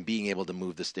game and being able to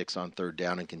move the sticks on third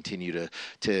down and continue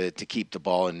to keep the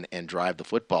ball and drive the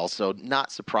football. So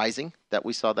not surprising that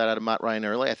we saw that out of Matt Ryan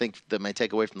early. I think that my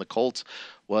takeaway from the Colts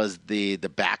was the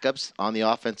backups on the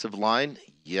offensive line.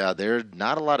 Yeah, there's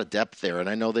not a lot of depth there, and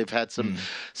I know they've had some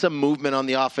movement on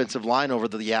the offensive line over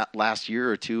the last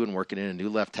year or two and working in a new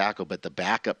left tackle, but the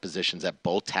backup positions at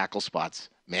both tackle spots,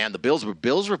 man, the Bills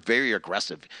were very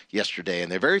aggressive yesterday,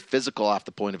 and they're very physical off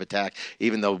the point of attack,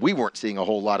 even though we weren't seeing a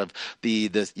whole lot of a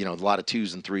lot of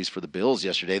 2s and 3s for the Bills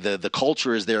yesterday. The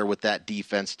culture is there with that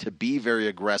defense to be very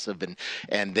aggressive,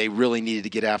 and they really needed to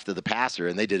get after the passer,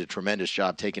 and they did a tremendous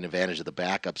job taking advantage of the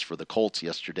backups for the Colts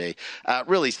yesterday.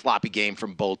 Really sloppy game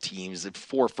from both teams.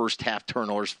 4 first-half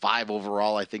turnovers, 5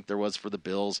 overall, I think there was for the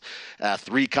Bills.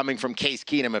 3 coming from Case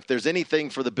Keenum. If there's anything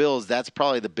for the Bills, that's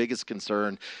probably the biggest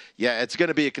concern. Yeah, it's going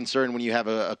to be a concern when you have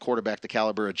a quarterback the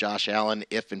caliber of Josh Allen,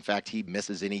 if in fact he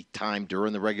misses any time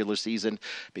during the regular season,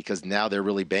 because now they're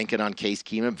really banking on Case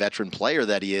Keenum, veteran player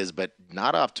that he is, but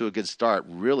not off to a good start.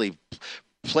 Really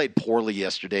played poorly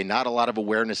yesterday. Not a lot of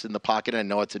awareness in the pocket. I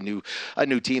know it's a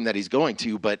new team that he's going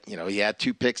to, but he had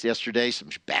 2 picks yesterday, some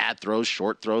bad throws,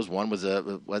 short throws. One was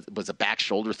a back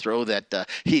shoulder throw that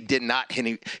he did not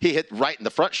hit. He hit right in the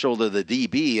front shoulder of the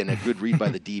DB, and a good read by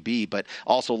the DB, but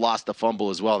also lost the fumble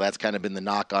as well. That's kind of been the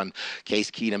knock on Case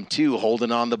Keenum too,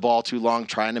 holding on the ball too long,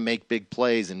 trying to make big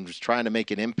plays and just trying to make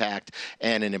an impact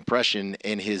and an impression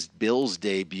in his Bills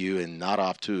debut, and not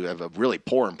off to a really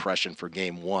poor impression for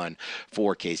game 1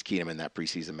 for Case Keenum in that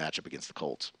preseason matchup against the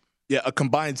Colts. Yeah, a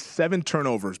combined 7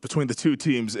 turnovers between the two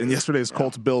teams in yesterday's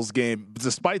Colts-Bills game.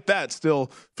 Despite that,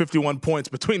 still 51 points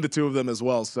between the two of them as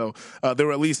well. So they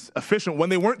were at least efficient. When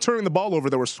they weren't turning the ball over,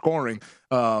 they were scoring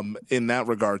in that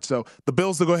regard. So the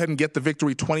Bills will go ahead and get the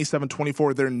victory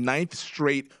 27-24, their 9th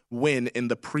straight win in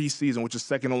the preseason, which is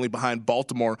second only behind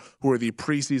Baltimore, who are the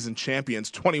preseason champions.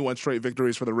 21 straight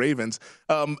victories for the Ravens.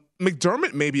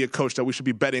 McDermott may be a coach that we should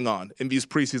be betting on in these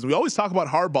preseasons. We always talk about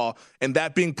Harbaugh and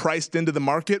that being priced into the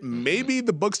market. Maybe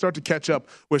the books start to catch up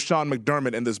with Sean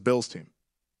McDermott and this Bills team.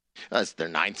 It's their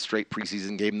 9th straight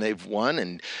preseason game they've won,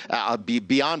 and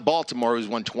beyond Baltimore, who's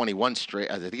won 21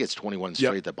 straight. I think it's 21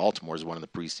 straight that Baltimore's won in the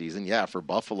preseason. Yeah, for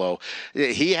Buffalo,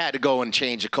 he had to go and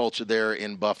change the culture there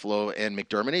in Buffalo, and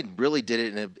McDermott really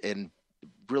did it in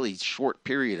really short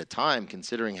period of time,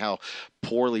 considering how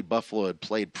poorly Buffalo had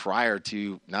played prior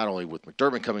to, not only with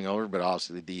McDermott coming over, but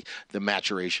also the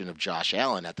maturation of Josh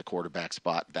Allen at the quarterback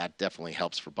spot. That definitely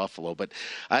helps for Buffalo. But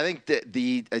I think that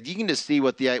you can just see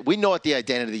we know what the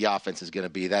identity of the offense is going to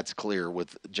be. That's clear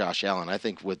with Josh Allen. I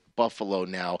think with Buffalo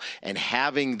now and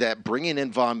having that, bringing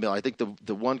in Von Miller, I think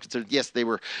the one concern, yes, they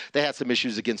had some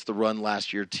issues against the run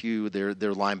last year too. Their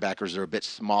linebackers are a bit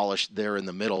smallish there in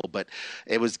the middle, but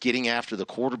it was getting after the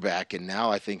quarterback. And now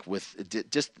I think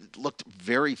just looked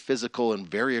very physical and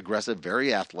very aggressive,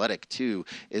 very athletic too,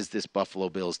 is this Buffalo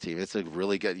Bills team. It's a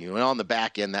really good, on the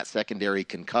back end, that secondary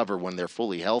can cover when they're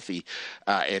fully healthy.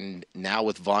 And now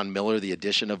with Von Miller, the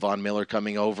addition of Von Miller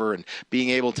coming over and being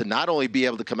able to not only be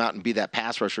able to come out and be that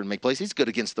pass rusher and make plays, he's good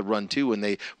against the run too when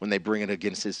they bring it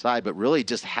against his side, but really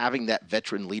just having that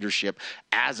veteran leadership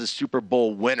as a Super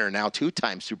Bowl winner, now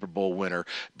 2-time Super Bowl winner,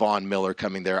 Von Miller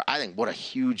coming there. I think what a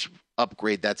huge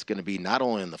upgrade that's going to be, not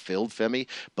only in the field, Femi,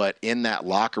 but in that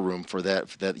locker room for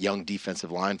that young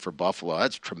defensive line for Buffalo.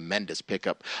 That's a tremendous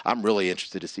pickup. I'm really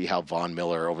interested to see how Von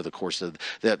Miller over the course of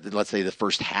let's say the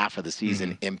first half of the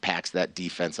season impacts that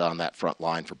defense on that front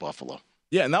line for Buffalo.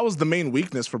 Yeah, and that was the main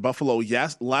weakness for Buffalo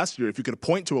last year. If you could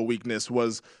point to a weakness,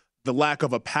 was the lack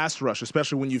of a pass rush,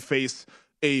 especially when you face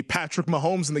a Patrick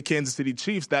Mahomes and the Kansas City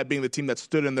Chiefs, that being the team that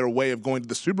stood in their way of going to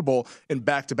the Super Bowl in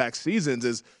back-to-back seasons.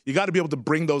 Is you got to be able to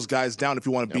bring those guys down if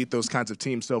you want to beat those kinds of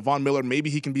teams. So Von Miller,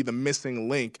 maybe he can be the missing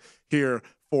link here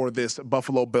for this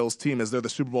Buffalo Bills team, as they're the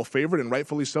Super Bowl favorite, and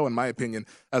rightfully so, in my opinion,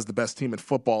 as the best team in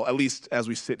football, at least as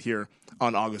we sit here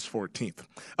on August 14th.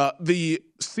 The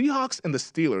Seahawks and the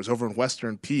Steelers over in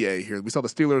Western PA here. We saw the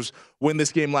Steelers win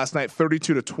this game last night,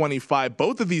 32-25.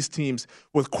 Both of these teams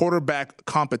with quarterback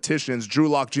competitions, Drew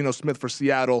Lock, Geno Smith for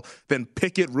Seattle, then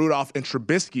Pickett, Rudolph, and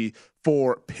Trubisky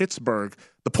for Pittsburgh.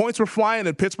 The points were flying,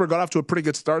 and Pittsburgh got off to a pretty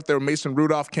good start there. Mason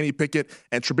Rudolph, Kenny Pickett,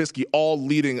 and Trubisky all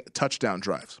leading touchdown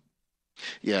drives.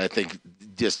 Yeah, I think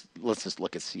let's just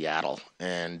look at Seattle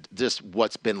and just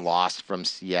what's been lost from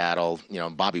Seattle.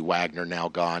 Bobby Wagner now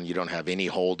gone. You don't have any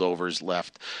holdovers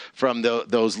left from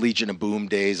those Legion of Boom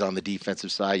days on the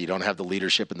defensive side. You don't have the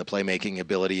leadership and the playmaking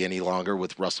ability any longer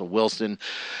with Russell Wilson.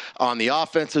 On the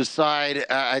offensive side,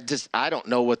 I don't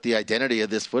know what the identity of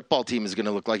this football team is going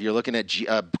to look like. You're looking at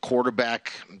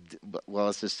quarterback, well,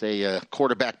 let's just say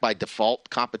quarterback by default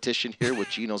competition here with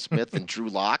Geno Smith and Drew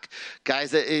Lock.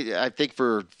 Guys, I think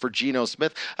for Geno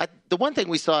Smith, the one thing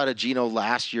we saw out of Geno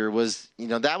last year was,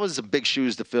 that was a big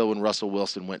shoes to fill when Russell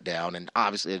Wilson went down, and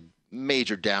obviously a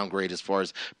major downgrade as far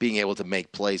as being able to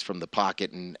make plays from the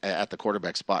pocket and at the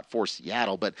quarterback spot for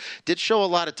Seattle, but did show a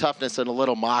lot of toughness and a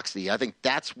little moxie. I think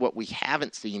that's what we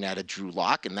haven't seen out of Drew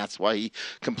Lock, and that's why he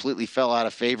completely fell out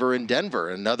of favor in Denver.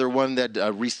 Another one that,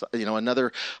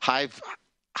 another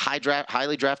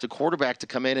highly drafted quarterback to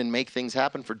come in and make things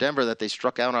happen for Denver that they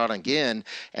struck out on again.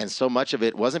 And so much of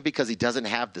it wasn't because he doesn't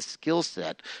have the skill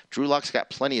set. Drew Lock's got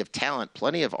plenty of talent,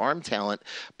 plenty of arm talent,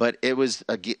 but it was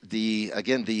I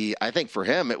think for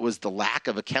him, it was the lack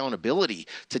of accountability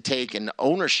to take an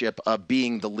ownership of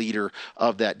being the leader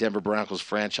of that Denver Broncos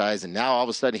franchise. And now all of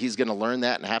a sudden he's going to learn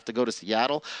that and have to go to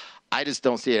Seattle. I just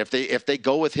don't see it. If they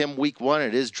go with him week one,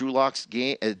 it is Drew Lock's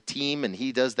team, and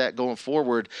he does that going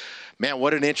forward. Man,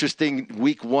 what an interesting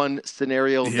week one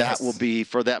scenario that will be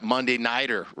for that Monday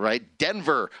nighter, right?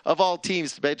 Denver, of all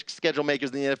teams, schedule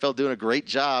makers in the NFL, doing a great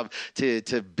job to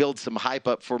build some hype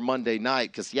up for Monday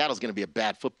night, because Seattle's going to be a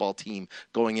bad football team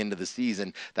going into the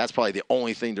season. That's probably the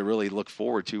only thing to really look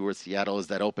forward to with Seattle is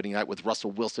that opening night with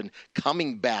Russell Wilson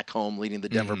coming back home leading the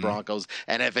Denver Broncos.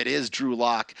 And if it is Drew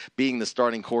Lock being the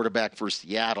starting quarterback for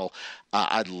Seattle,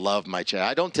 I'd love my chance.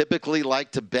 I don't typically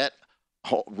like to bet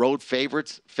road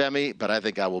favorites, Femi, but I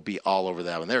think I will be all over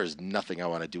that one. There is nothing I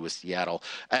want to do with Seattle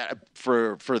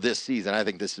for this season. I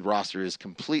think this roster is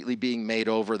completely being made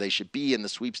over. They should be in the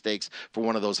sweepstakes for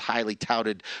one of those highly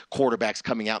touted quarterbacks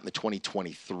coming out in the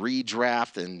 2023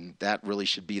 draft, and that really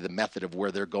should be the method of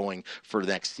where they're going for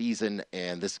next season.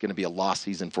 And this is going to be a lost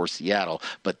season for Seattle,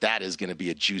 but that is going to be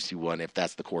a juicy one if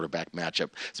that's the quarterback matchup,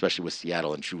 especially with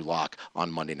Seattle and Drew Lock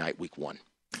on Monday night, week one.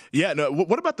 Yeah, no.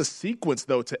 What about the sequence,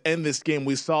 though, to end this game?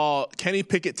 We saw Kenny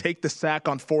Pickett take the sack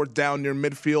on fourth down near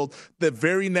midfield. The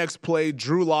very next play,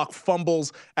 Drew Lock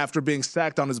fumbles after being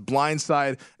sacked on his blind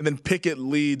side, and then Pickett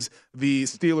leads the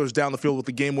Steelers down the field with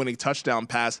the game-winning touchdown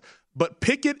pass. But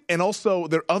Pickett and also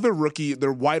their other rookie,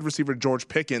 their wide receiver, George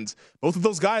Pickens, both of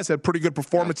those guys had pretty good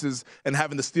performances and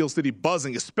having the Steel City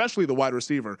buzzing, especially the wide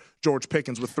receiver, George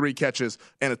Pickens, with 3 catches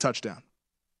and a touchdown.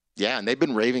 Yeah, and they've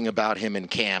been raving about him in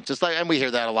camp. And we hear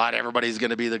that a lot. Everybody's going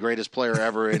to be the greatest player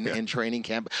ever in training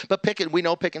camp. But we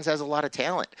know Pickens has a lot of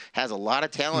talent.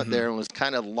 There, and was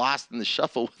kind of lost in the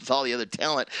shuffle with all the other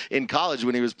talent in college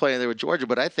when he was playing there with Georgia.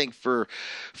 But I think for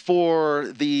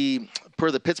the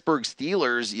Pittsburgh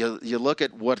Steelers, you look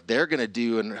at what they're going to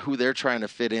do and who they're trying to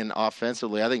fit in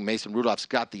offensively. I think Mason Rudolph's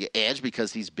got the edge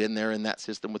because he's been there in that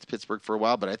system with Pittsburgh for a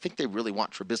while. But I think they really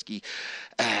want Trubisky.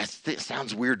 It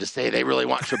sounds weird to say they really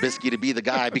want Trubisky to be the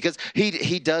guy because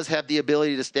he does have the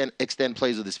ability to extend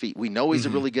plays with his feet. We know he's a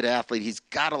really good athlete. He's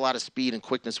got a lot of speed and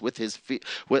quickness with his feet,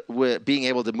 with being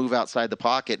able to move outside the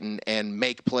pocket and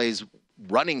make plays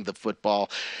running the football.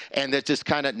 And that just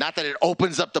kind of, not that it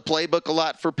opens up the playbook a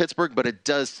lot for Pittsburgh, but it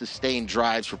does sustain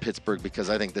drives for Pittsburgh, because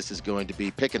I think this is going to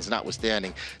be, Pickens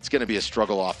notwithstanding, it's going to be a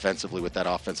struggle offensively with that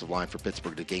offensive line for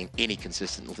Pittsburgh to gain any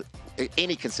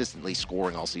consistently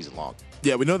scoring all season long.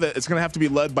 Yeah, we know that it's going to have to be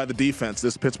led by the defense,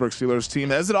 this Pittsburgh Steelers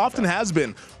team, as it often has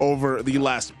been over the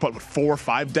last 4 or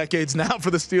 5 decades now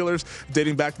for the Steelers,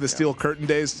 dating back to the Steel Curtain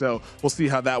days. So we'll see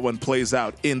how that one plays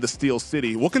out in the Steel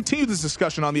City. We'll continue this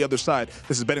discussion on the other side.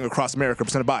 This is Betting Across America,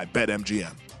 presented by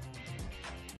BetMGM.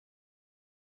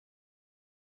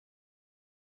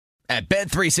 At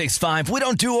Bet365, we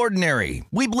don't do ordinary.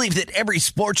 We believe that every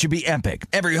sport should be epic.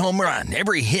 Every home run,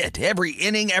 every hit, every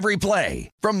inning, every play.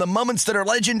 From the moments that are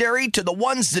legendary to the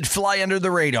ones that fly under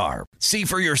the radar. See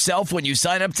for yourself when you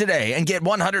sign up today and get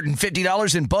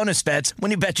 $150 in bonus bets when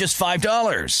you bet just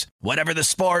 $5. Whatever the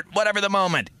sport, whatever the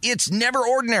moment, it's never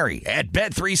ordinary at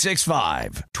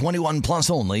Bet365. 21 plus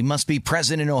only. Must be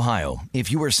present in Ohio.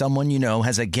 If you or someone you know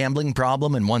has a gambling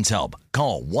problem and wants help,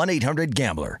 call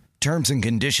 1-800-GAMBLER. Terms and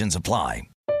conditions apply.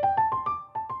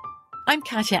 I'm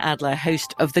Katya Adler,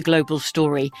 host of The Global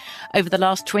Story. Over the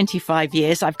last 25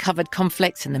 years, I've covered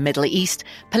conflicts in the Middle East,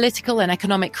 political and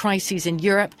economic crises in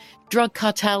Europe, drug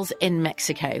cartels in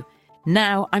Mexico.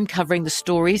 Now I'm covering the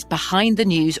stories behind the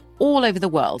news all over the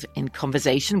world in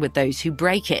conversation with those who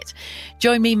break it.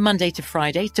 Join me Monday to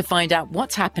Friday to find out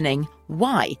what's happening,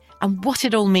 why, and what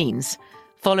it all means.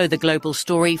 Follow The Global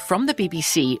Story from the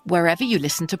BBC wherever you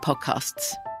listen to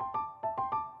podcasts.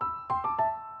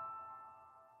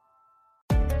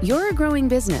 You're a growing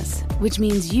business, which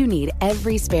means you need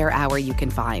every spare hour you can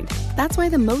find. That's why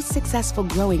the most successful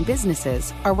growing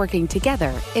businesses are working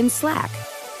together in Slack.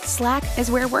 Slack is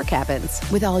where work happens,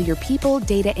 with all your people,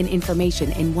 data, and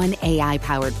information in one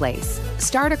AI-powered place.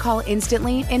 Start a call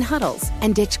instantly in huddles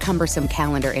and ditch cumbersome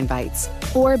calendar invites.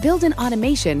 Or build an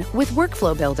automation with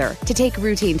Workflow Builder to take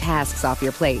routine tasks off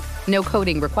your plate. No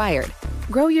coding required.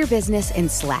 Grow your business in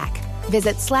Slack.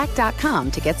 Visit slack.com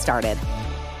to get started.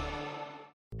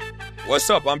 What's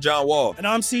up? I'm John Wall. And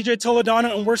I'm CJ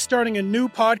Toledano, and we're starting a new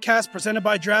podcast presented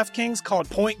by DraftKings called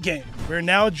Point Game. We're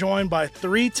now joined by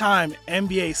 3-time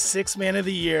NBA Sixth Man of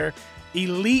the Year,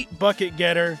 elite bucket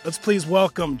getter. Let's please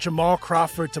welcome Jamal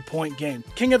Crawford to Point Game.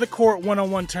 King of the Court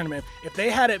one-on-one tournament. If they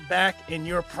had it back in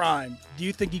your prime, do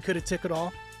you think you could have took it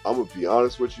all? I'm going to be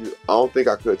honest with you. I don't think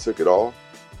I could have took it all,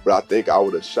 but I think I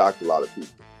would have shocked a lot of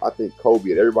people. I think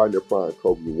Kobe and everybody in their prime,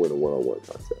 Kobe would win a one-on-one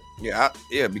contest. Yeah,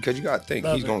 because you got to think,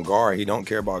 he's going to guard. He don't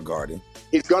care about guarding.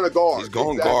 He's going to guard. He's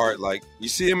going to guard. Like, you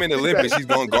see him in the Olympics, he's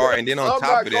going to guard. And then on top of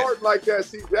that. I'm not guarding like that,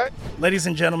 CJ. Ladies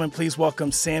and gentlemen, please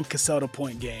welcome Sam Cassell to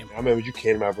Point Game. I remember you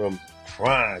came out from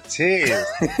crying, tears.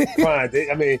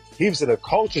 I mean, he was in a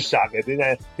culture shock. And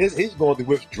then he's going through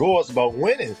withdrawals about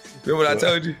winning. Remember what I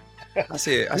told you? I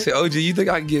said, OG, you think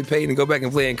I can get paid and go back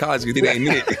and play in college? You think they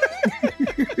ain't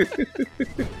it?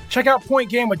 Check out Point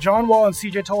Game with John Wall and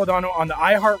CJ Toledano on the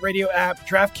iHeartRadio app,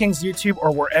 DraftKings YouTube, or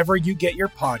wherever you get your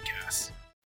podcasts.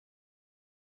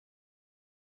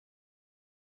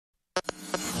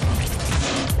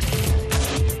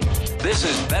 This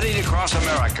is Betting Across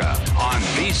America on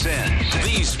VSiN,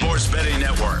 the Sports Betting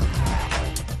Network.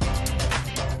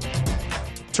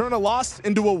 Turn a loss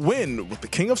into a win with the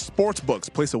king of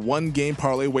sportsbooks. Place a one-game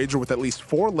parlay wager with at least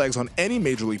 4 legs on any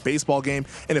Major League Baseball game,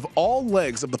 and if all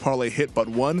legs of the parlay hit but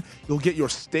one, you'll get your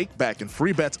stake back and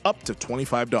free bets up to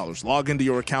 $25. Log into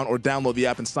your account or download the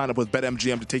app and sign up with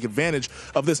BetMGM to take advantage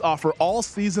of this offer all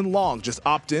season long. Just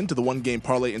opt in to the one-game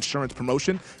parlay insurance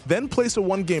promotion, then place a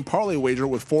one-game parlay wager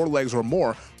with 4 legs or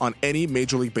more on any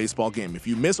Major League Baseball game. If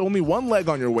you miss only one leg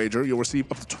on your wager, you'll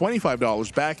receive up to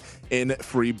 $25 back in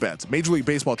free bets. Major League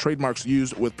Baseball trademarks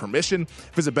used with permission.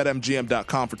 Visit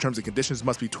BetMGM.com for terms and conditions.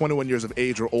 Must be 21 years of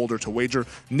age or older to wager.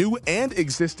 New and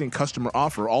existing customer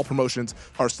offer. All promotions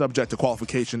are subject to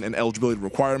qualification and eligibility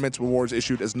requirements. Rewards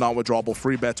issued as non-withdrawable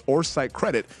free bets or site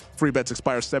credit. Free bets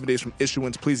expire 7 days from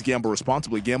issuance. Please gamble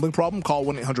responsibly. Gambling problem? Call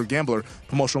 1-800-GAMBLER.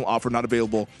 Promotional offer not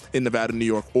available in Nevada, New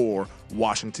York, or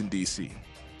Washington, D.C.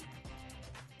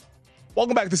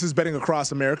 Welcome back. This is Betting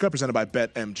Across America, presented by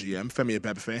BetMGM. Femi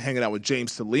Abebefe hanging out with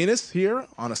James Salinas here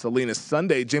on a Salinas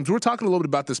Sunday. James, we're talking a little bit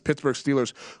about this Pittsburgh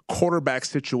Steelers quarterback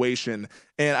situation,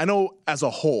 and I know as a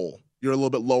whole you're a little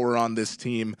bit lower on this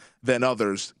team than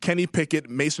others. Kenny Pickett,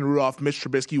 Mason Rudolph, Mitch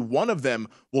Trubisky, one of them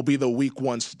will be the Week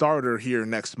 1 starter here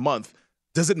next month.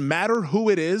 Does it matter who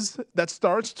it is that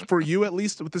starts for you, at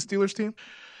least, with the Steelers team?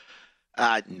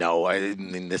 No, I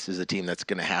mean, this is a team that's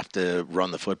going to have to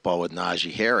run the football with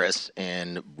Najee Harris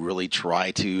and really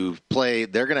try to play.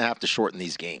 They're going to have to shorten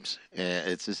these games.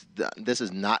 It's just, this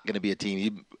is not going to be a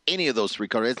team. Any of those three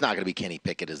quarters, it's not going to be Kenny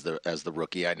Pickett as the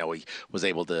rookie. I know he was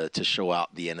able to show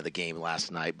out the end of the game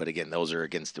last night, but again, those are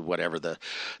against whatever the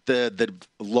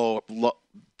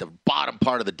bottom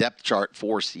part of the depth chart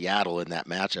for Seattle in that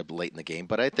matchup late in the game.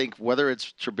 But I think whether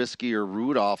it's Trubisky or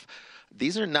Rudolph,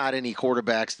 these are not any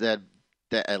quarterbacks that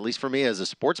at least for me as a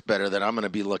sports bettor, that I'm going to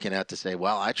be looking at to say,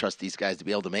 well, I trust these guys to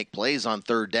be able to make plays on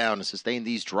third down and sustain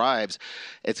these drives.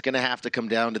 It's going to have to come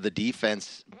down to the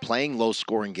defense playing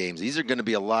low-scoring games. These are going to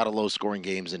be a lot of low-scoring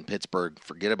games in Pittsburgh.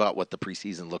 Forget about what the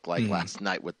preseason looked like last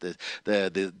night with the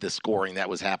scoring that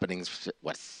was happening.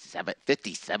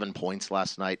 57 points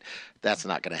last night. That's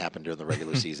not going to happen during the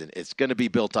regular season. It's going to be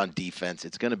built on defense.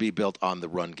 It's going to be built on the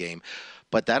run game.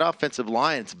 But that offensive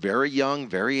line, it's very young,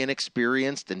 very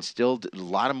inexperienced, and still a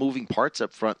lot of moving parts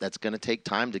up front. That's going to take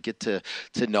time to get to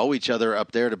know each other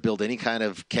up there to build any kind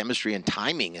of chemistry and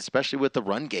timing, especially with the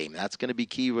run game. That's going to be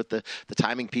key with the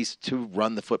timing piece to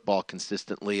run the football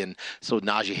consistently, and so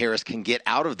Najee Harris can get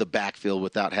out of the backfield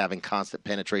without having constant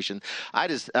penetration.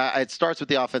 It starts with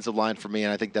the offensive line for me,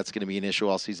 and I think that's going to be an issue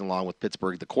all season long with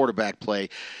Pittsburgh. The quarterback play,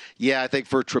 I think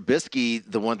for Trubisky,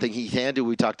 the one thing he can do,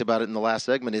 we talked about it in the last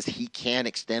segment, is he can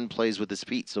extend plays with his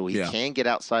feet, so he can get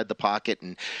outside the pocket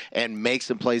and make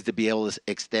some plays to be able to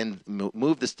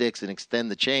move the sticks and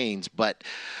extend the chains. But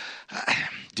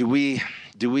do we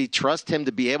trust him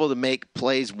to be able to make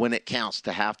plays when it counts,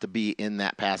 to have to be in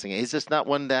that passing? He's just not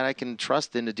one that I can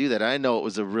trust in to do that. I know it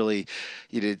was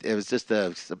it was just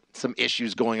some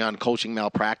issues going on, coaching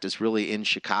malpractice really in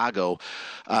Chicago.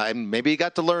 And maybe he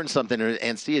got to learn something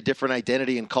and see a different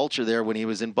identity and culture there when he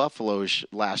was in Buffalo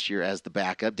last year as the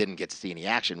backup. Didn't get to see any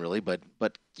action really, but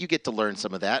you get to learn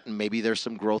some of that, and maybe there's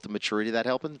some growth and maturity that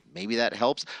helping. Maybe that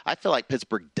helps. I feel like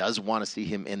Pittsburgh does want to see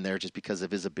him in there just because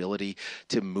of his ability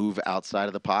to move outside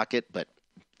of the pocket, but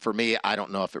for me, I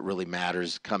don't know if it really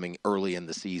matters coming early in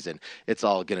the season. It's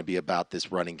all going to be about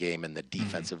this running game and the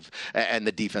defensive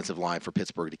line for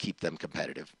Pittsburgh to keep them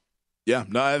competitive. Yeah,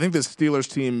 no, I think this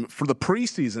Steelers team, for the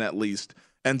preseason at least,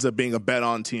 ends up being a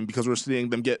bet-on team because we're seeing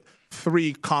them get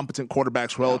three competent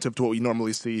quarterbacks relative to what we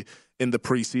normally see in the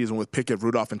preseason with Pickett,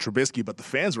 Rudolph, and Trubisky. But the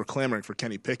fans were clamoring for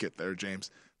Kenny Pickett there,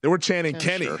 James. They were chanting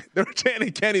Kenny. Sure. They were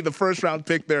chanting Kenny, the first-round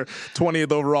pick there,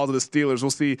 20th overall to the Steelers.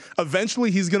 We'll see. Eventually,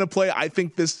 he's going to play, I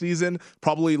think, this season,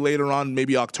 probably later on,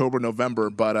 maybe October, November.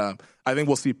 But I think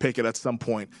we'll see Pickett at some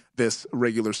point this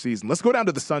regular season. Let's go down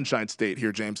to the Sunshine State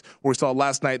here, James, where we saw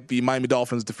last night the Miami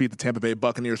Dolphins defeat the Tampa Bay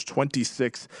Buccaneers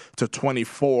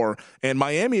 26-24. And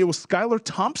Miami, it was Skylar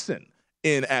Thompson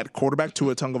in at quarterback.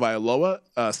 Tua Tagovailoa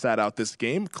sat out this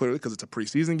game, clearly because it's a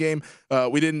preseason game.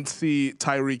 We didn't see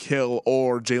Tyreek Hill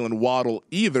or Jalen Waddle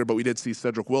either, but we did see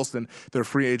Cedric Wilson, their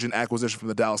free agent acquisition from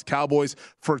the Dallas Cowboys.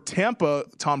 For Tampa,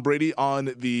 Tom Brady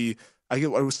on the it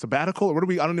was sabbatical, or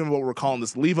I don't even know what we're calling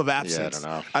this, leave of absence.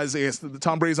 Yeah, I don't know.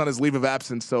 Tom Brady's on his leave of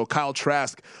absence, so Kyle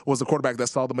Trask was the quarterback that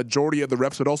saw the majority of the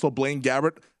reps, but also Blaine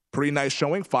Gabbert, pretty nice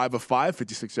showing, 5 of 5,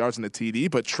 56 yards in the TD.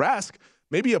 But Trask,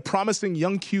 maybe a promising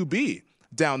young QB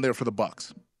down there for the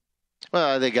Bucs.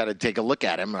 Well, they got to take a look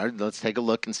at him. Right? Let's take a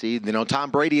look and see. Tom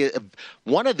Brady,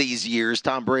 one of these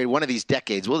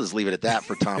decades, we'll just leave it at that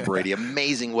for Tom Brady.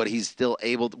 Amazing what he's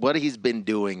been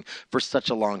doing for such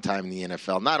a long time in the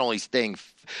NFL. Not only staying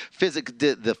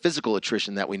the physical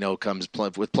attrition that we know comes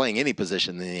with playing any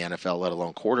position in the NFL, let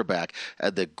alone quarterback,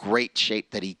 the great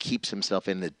shape that he keeps himself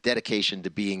in, the dedication to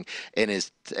being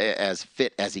as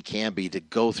fit as he can be to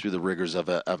go through the rigors of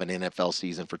an NFL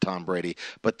season for Tom Brady.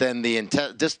 But then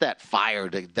just that fire,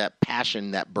 that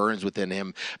passion that burns within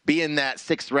him, being that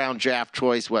 6th-round draft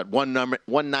choice,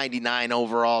 199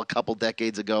 overall a couple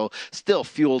decades ago, still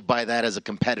fueled by that as a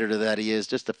competitor that he is,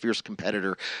 just a fierce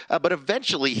competitor. But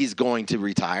eventually he's going to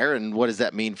retire, and what does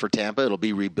that mean for Tampa? It'll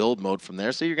be rebuild mode from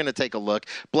there. So you're going to take a look.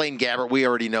 Blaine Gabbert, we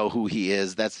already know who he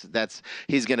is.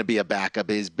 He's going to be a backup.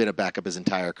 He's been a backup his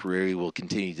entire career. He will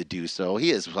continue to do so.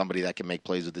 He is somebody that can make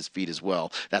plays with his feet as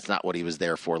well. That's not what he was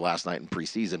there for last night in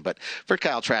preseason. But for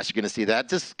Kyle Trask, you're going to see that.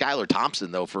 Just Skylar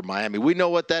Thompson, though, for Miami. We know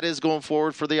what that is going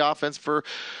forward for the offense for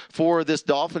this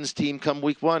Dolphins team come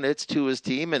week one. It's Tua's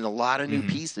team and a lot of new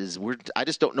pieces. I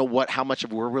just don't know how much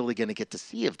of we're really going to get to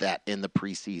see of that in the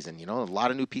preseason. A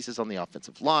lot of new pieces on the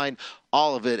offensive line,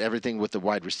 all of it, everything with the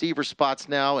wide receiver spots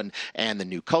now and the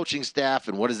new coaching staff.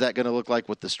 And what is that going to look like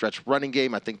with the stretch running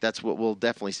game? I think that's what we'll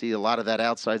definitely see, a lot of that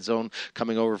outside zone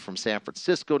coming over from San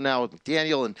Francisco now with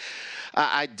McDaniel. And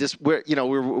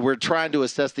we're trying to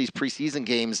assess these preseason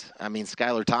games. I mean,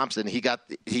 Skylar Thompson, he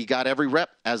got every rep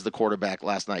as the quarterback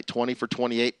last night, 20 for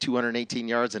 28, 218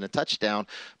 yards and a touchdown,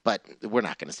 but we're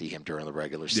not going to see him during the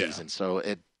regular season. So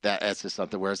that's just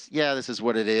something where this is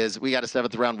what it is. We got a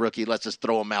 7th-round rookie. Let's just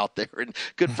throw him out there. And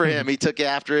good for him. He took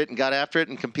after it and got after it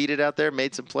and competed out there,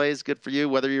 made some plays. Good for you.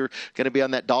 Whether you're going to be on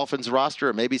that Dolphins roster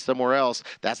or maybe somewhere else,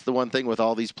 that's the one thing with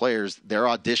all these players. They're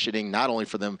auditioning not only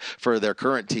for their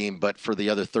current team, but for the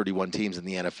other 31 teams in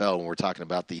the NFL when we're talking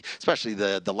about especially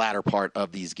the latter part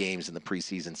of these games in the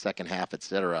preseason, second half, et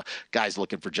cetera. Guys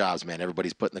looking for jobs, man.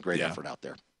 Everybody's putting the great effort out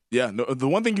there. Yeah, no, the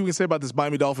one thing you can say about this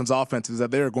Miami Dolphins offense is that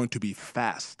they are going to be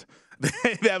fast.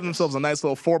 They have themselves a nice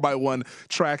little 4x1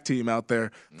 track team out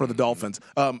there for the Dolphins.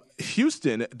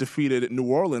 Houston defeated New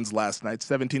Orleans last night,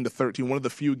 17-13, one of the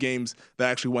few games that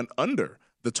actually went under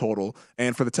the total.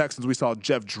 And for the Texans, we saw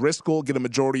Jeff Driscoll get a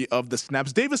majority of the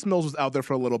snaps. Davis Mills was out there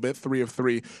for a little bit, 3 of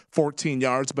 3, 14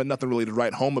 yards, but nothing really to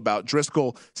write home about.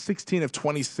 Driscoll, 16 of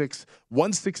 26,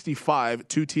 165,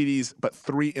 2 TDs, but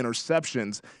 3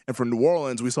 interceptions. And for New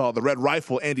Orleans, we saw the Red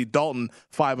Rifle, Andy Dalton,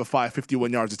 5 of 5,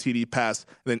 51 yards, a TD pass.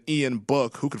 And then Ian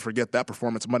Book, who could forget that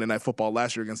performance Monday Night Football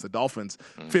last year against the Dolphins,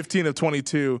 15 of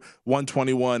 22,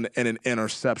 121, and an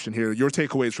interception here. Your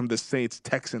takeaways from this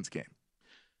Saints-Texans game?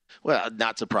 Well,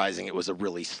 not surprising. It was a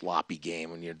really sloppy game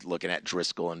when you're looking at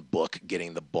Driscoll and Book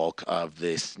getting the bulk of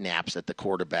the snaps at the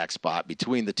quarterback spot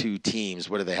between the two teams.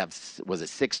 What do they have? Was it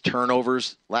 6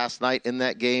 turnovers last night in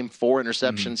that game? 4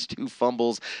 interceptions, 2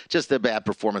 fumbles. Just a bad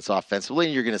performance offensively.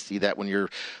 And you're going to see that when you're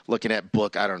looking at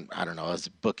Book. I don't know. Is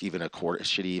Book even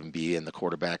should he even be in the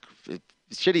quarterback?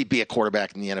 Should he be a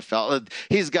quarterback in the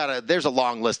NFL? There's a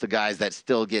long list of guys that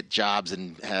still get jobs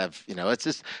and have,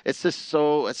 it's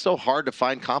so hard to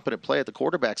find competent play at the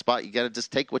quarterback spot. You got to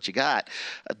just take what you got.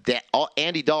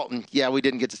 Andy Dalton, we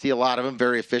didn't get to see a lot of him.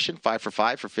 Very efficient, 5 for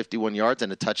 5 for 51 yards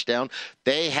and a touchdown.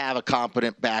 They have a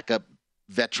competent backup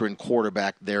veteran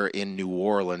quarterback there in New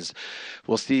Orleans.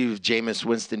 We'll see Jameis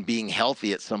Winston being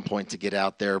healthy at some point to get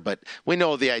out there, but we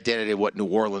know the identity of what New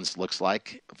Orleans looks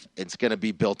like. It's going to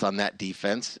be built on that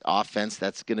offense.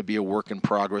 That's going to be a work in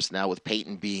progress now with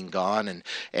Peyton being gone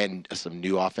and some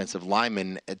new offensive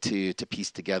linemen to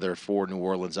piece together for New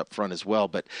Orleans up front as well.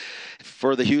 But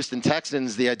for the Houston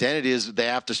Texans, the identity is they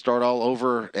have to start all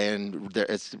over, and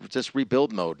it's just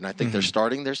rebuild mode. And I think they're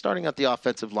starting at the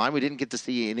offensive line. We didn't get to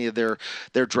see any of their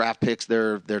draft picks,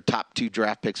 their top 2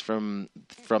 draft picks from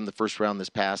the first round this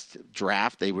past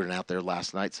draft. They weren't out there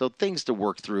last night, so things to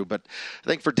work through. But I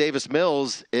think for Davis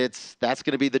Mills, that's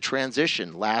going to be the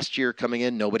transition. Last year coming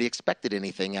in, nobody expected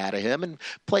anything out of him and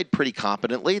played pretty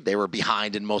competently. They were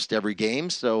behind in most every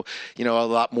game, so a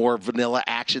lot more vanilla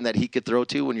action that he could throw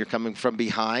to when you're coming from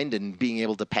behind and being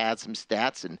able to pad some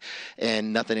stats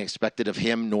and nothing expected of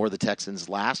him nor the Texans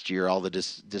last year. All the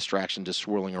distraction just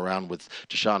swirling around with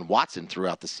Deshaun Watson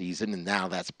throughout the season, and now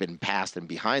that's been past and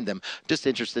behind them. Just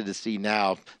interested to see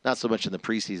now, not so much in the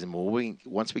preseason, but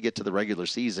once we get to the regular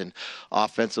season,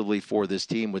 offensively for this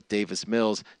team with Davis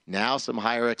Mills, now some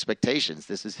higher expectations.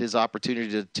 This is his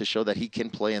opportunity to show that he can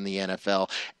play in the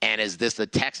NFL. And is this a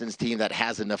Texans team that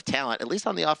has enough talent, at least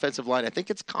on the offensive line? I think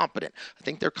it's competent. I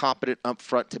think they're competent up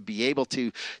front to be able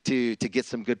to get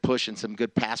some good push and some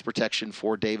good pass protection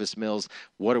for Davis Mills.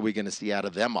 What are we going to see out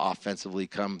of them offensively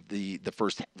come the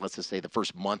first, let's just say, the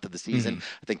first month of the season?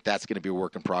 I think that's going to be a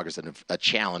work in progress and a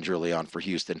challenge early on for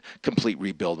Houston. Complete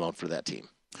rebuild mode for that team.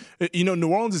 New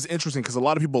Orleans is interesting because a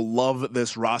lot of people love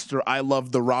this roster. I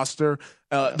love the roster.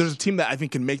 There's a team that I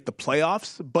think can make the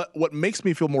playoffs, but what makes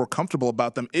me feel more comfortable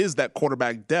about them is that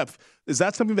quarterback depth. Is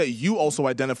that something that you also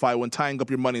identify when tying up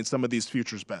your money in some of these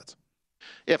futures bets?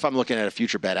 If I'm looking at a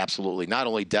future bet, absolutely. Not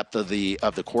only depth of the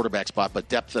quarterback spot, but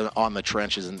depth on the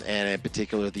trenches and in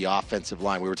particular the offensive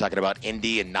line. We were talking about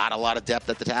Indy and not a lot of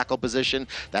depth at the tackle position.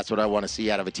 That's what I want to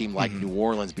see out of a team like New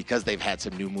Orleans because they've had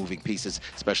some new moving pieces,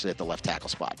 especially at the left tackle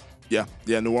spot. Yeah,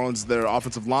 New Orleans, their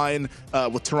offensive line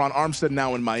with Teron Armstead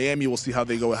now in Miami. We'll see how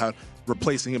they go out.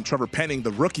 Replacing him, Trevor Penning, the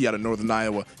rookie out of Northern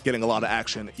Iowa, getting a lot of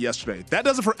action yesterday. That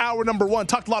does it for hour number 1.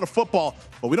 Talked a lot of football,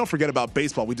 but we don't forget about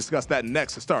baseball. We discussed that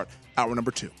next to start hour number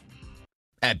 2.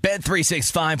 At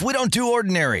Bet365, we don't do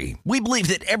ordinary. We believe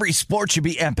that every sport should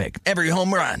be epic. Every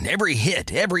home run, every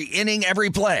hit, every inning, every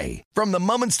play. From the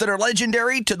moments that are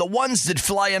legendary to the ones that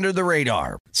fly under the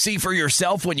radar. See for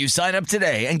yourself when you sign up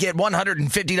today and get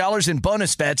 $150 in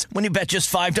bonus bets when you bet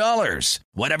just $5.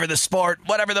 Whatever the sport,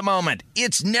 whatever the moment,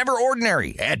 it's never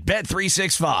ordinary at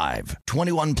Bet365.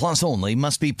 21 plus only.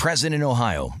 Must be present in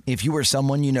Ohio. If you or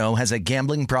someone you know has a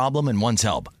gambling problem and wants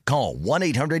help, call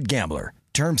 1-800-GAMBLER.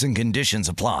 Terms and conditions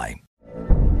apply.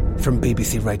 From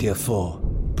BBC Radio 4,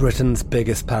 Britain's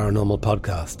biggest paranormal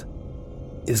podcast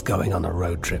is going on a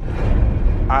road trip.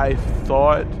 I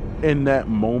thought in that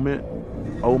moment,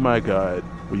 oh my God,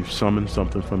 we've summoned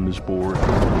something from this board.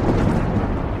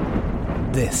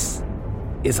 This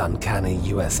is Uncanny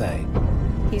USA.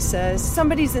 He says,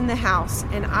 somebody's in the house,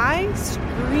 and I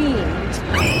screamed.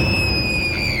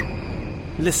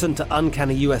 Listen to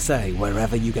Uncanny USA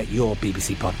wherever you get your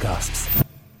BBC podcasts,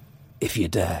 if you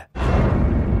dare.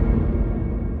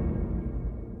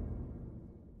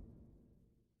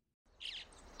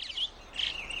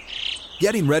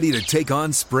 Getting ready to take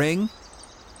on spring?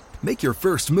 Make your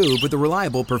first move with the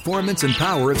reliable performance and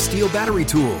power of Steel battery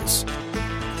tools.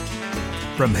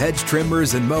 From hedge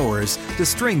trimmers and mowers to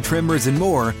string trimmers and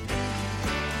more,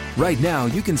 right now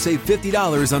you can save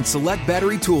 $50 on select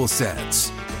battery tool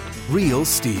sets. Real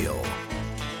Steel.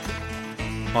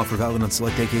 Offer valid on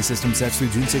select AK system sets through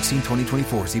June 16,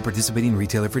 2024. See participating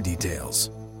retailer for details.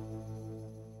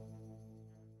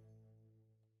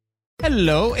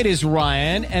 Hello, it is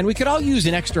Ryan, and we could all use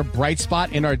an extra bright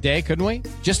spot in our day, couldn't we?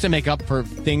 Just to make up for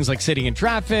things like sitting in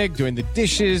traffic, doing the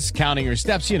dishes, counting your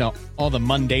steps, you know, all the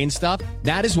mundane stuff.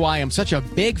 That is why I'm such a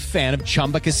big fan of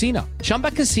Chumba Casino. Chumba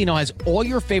Casino has all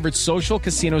your favorite social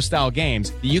casino-style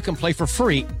games that you can play for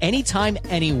free anytime,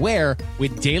 anywhere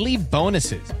with daily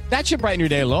bonuses. That should brighten your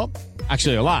day a little.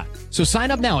 Actually, a lot. So sign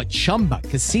up now at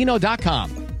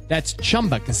ChumbaCasino.com. That's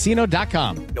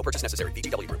ChumbaCasino.com. No purchase necessary.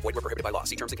 VGW Group. Void where prohibited by law.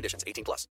 See terms and conditions. 18+.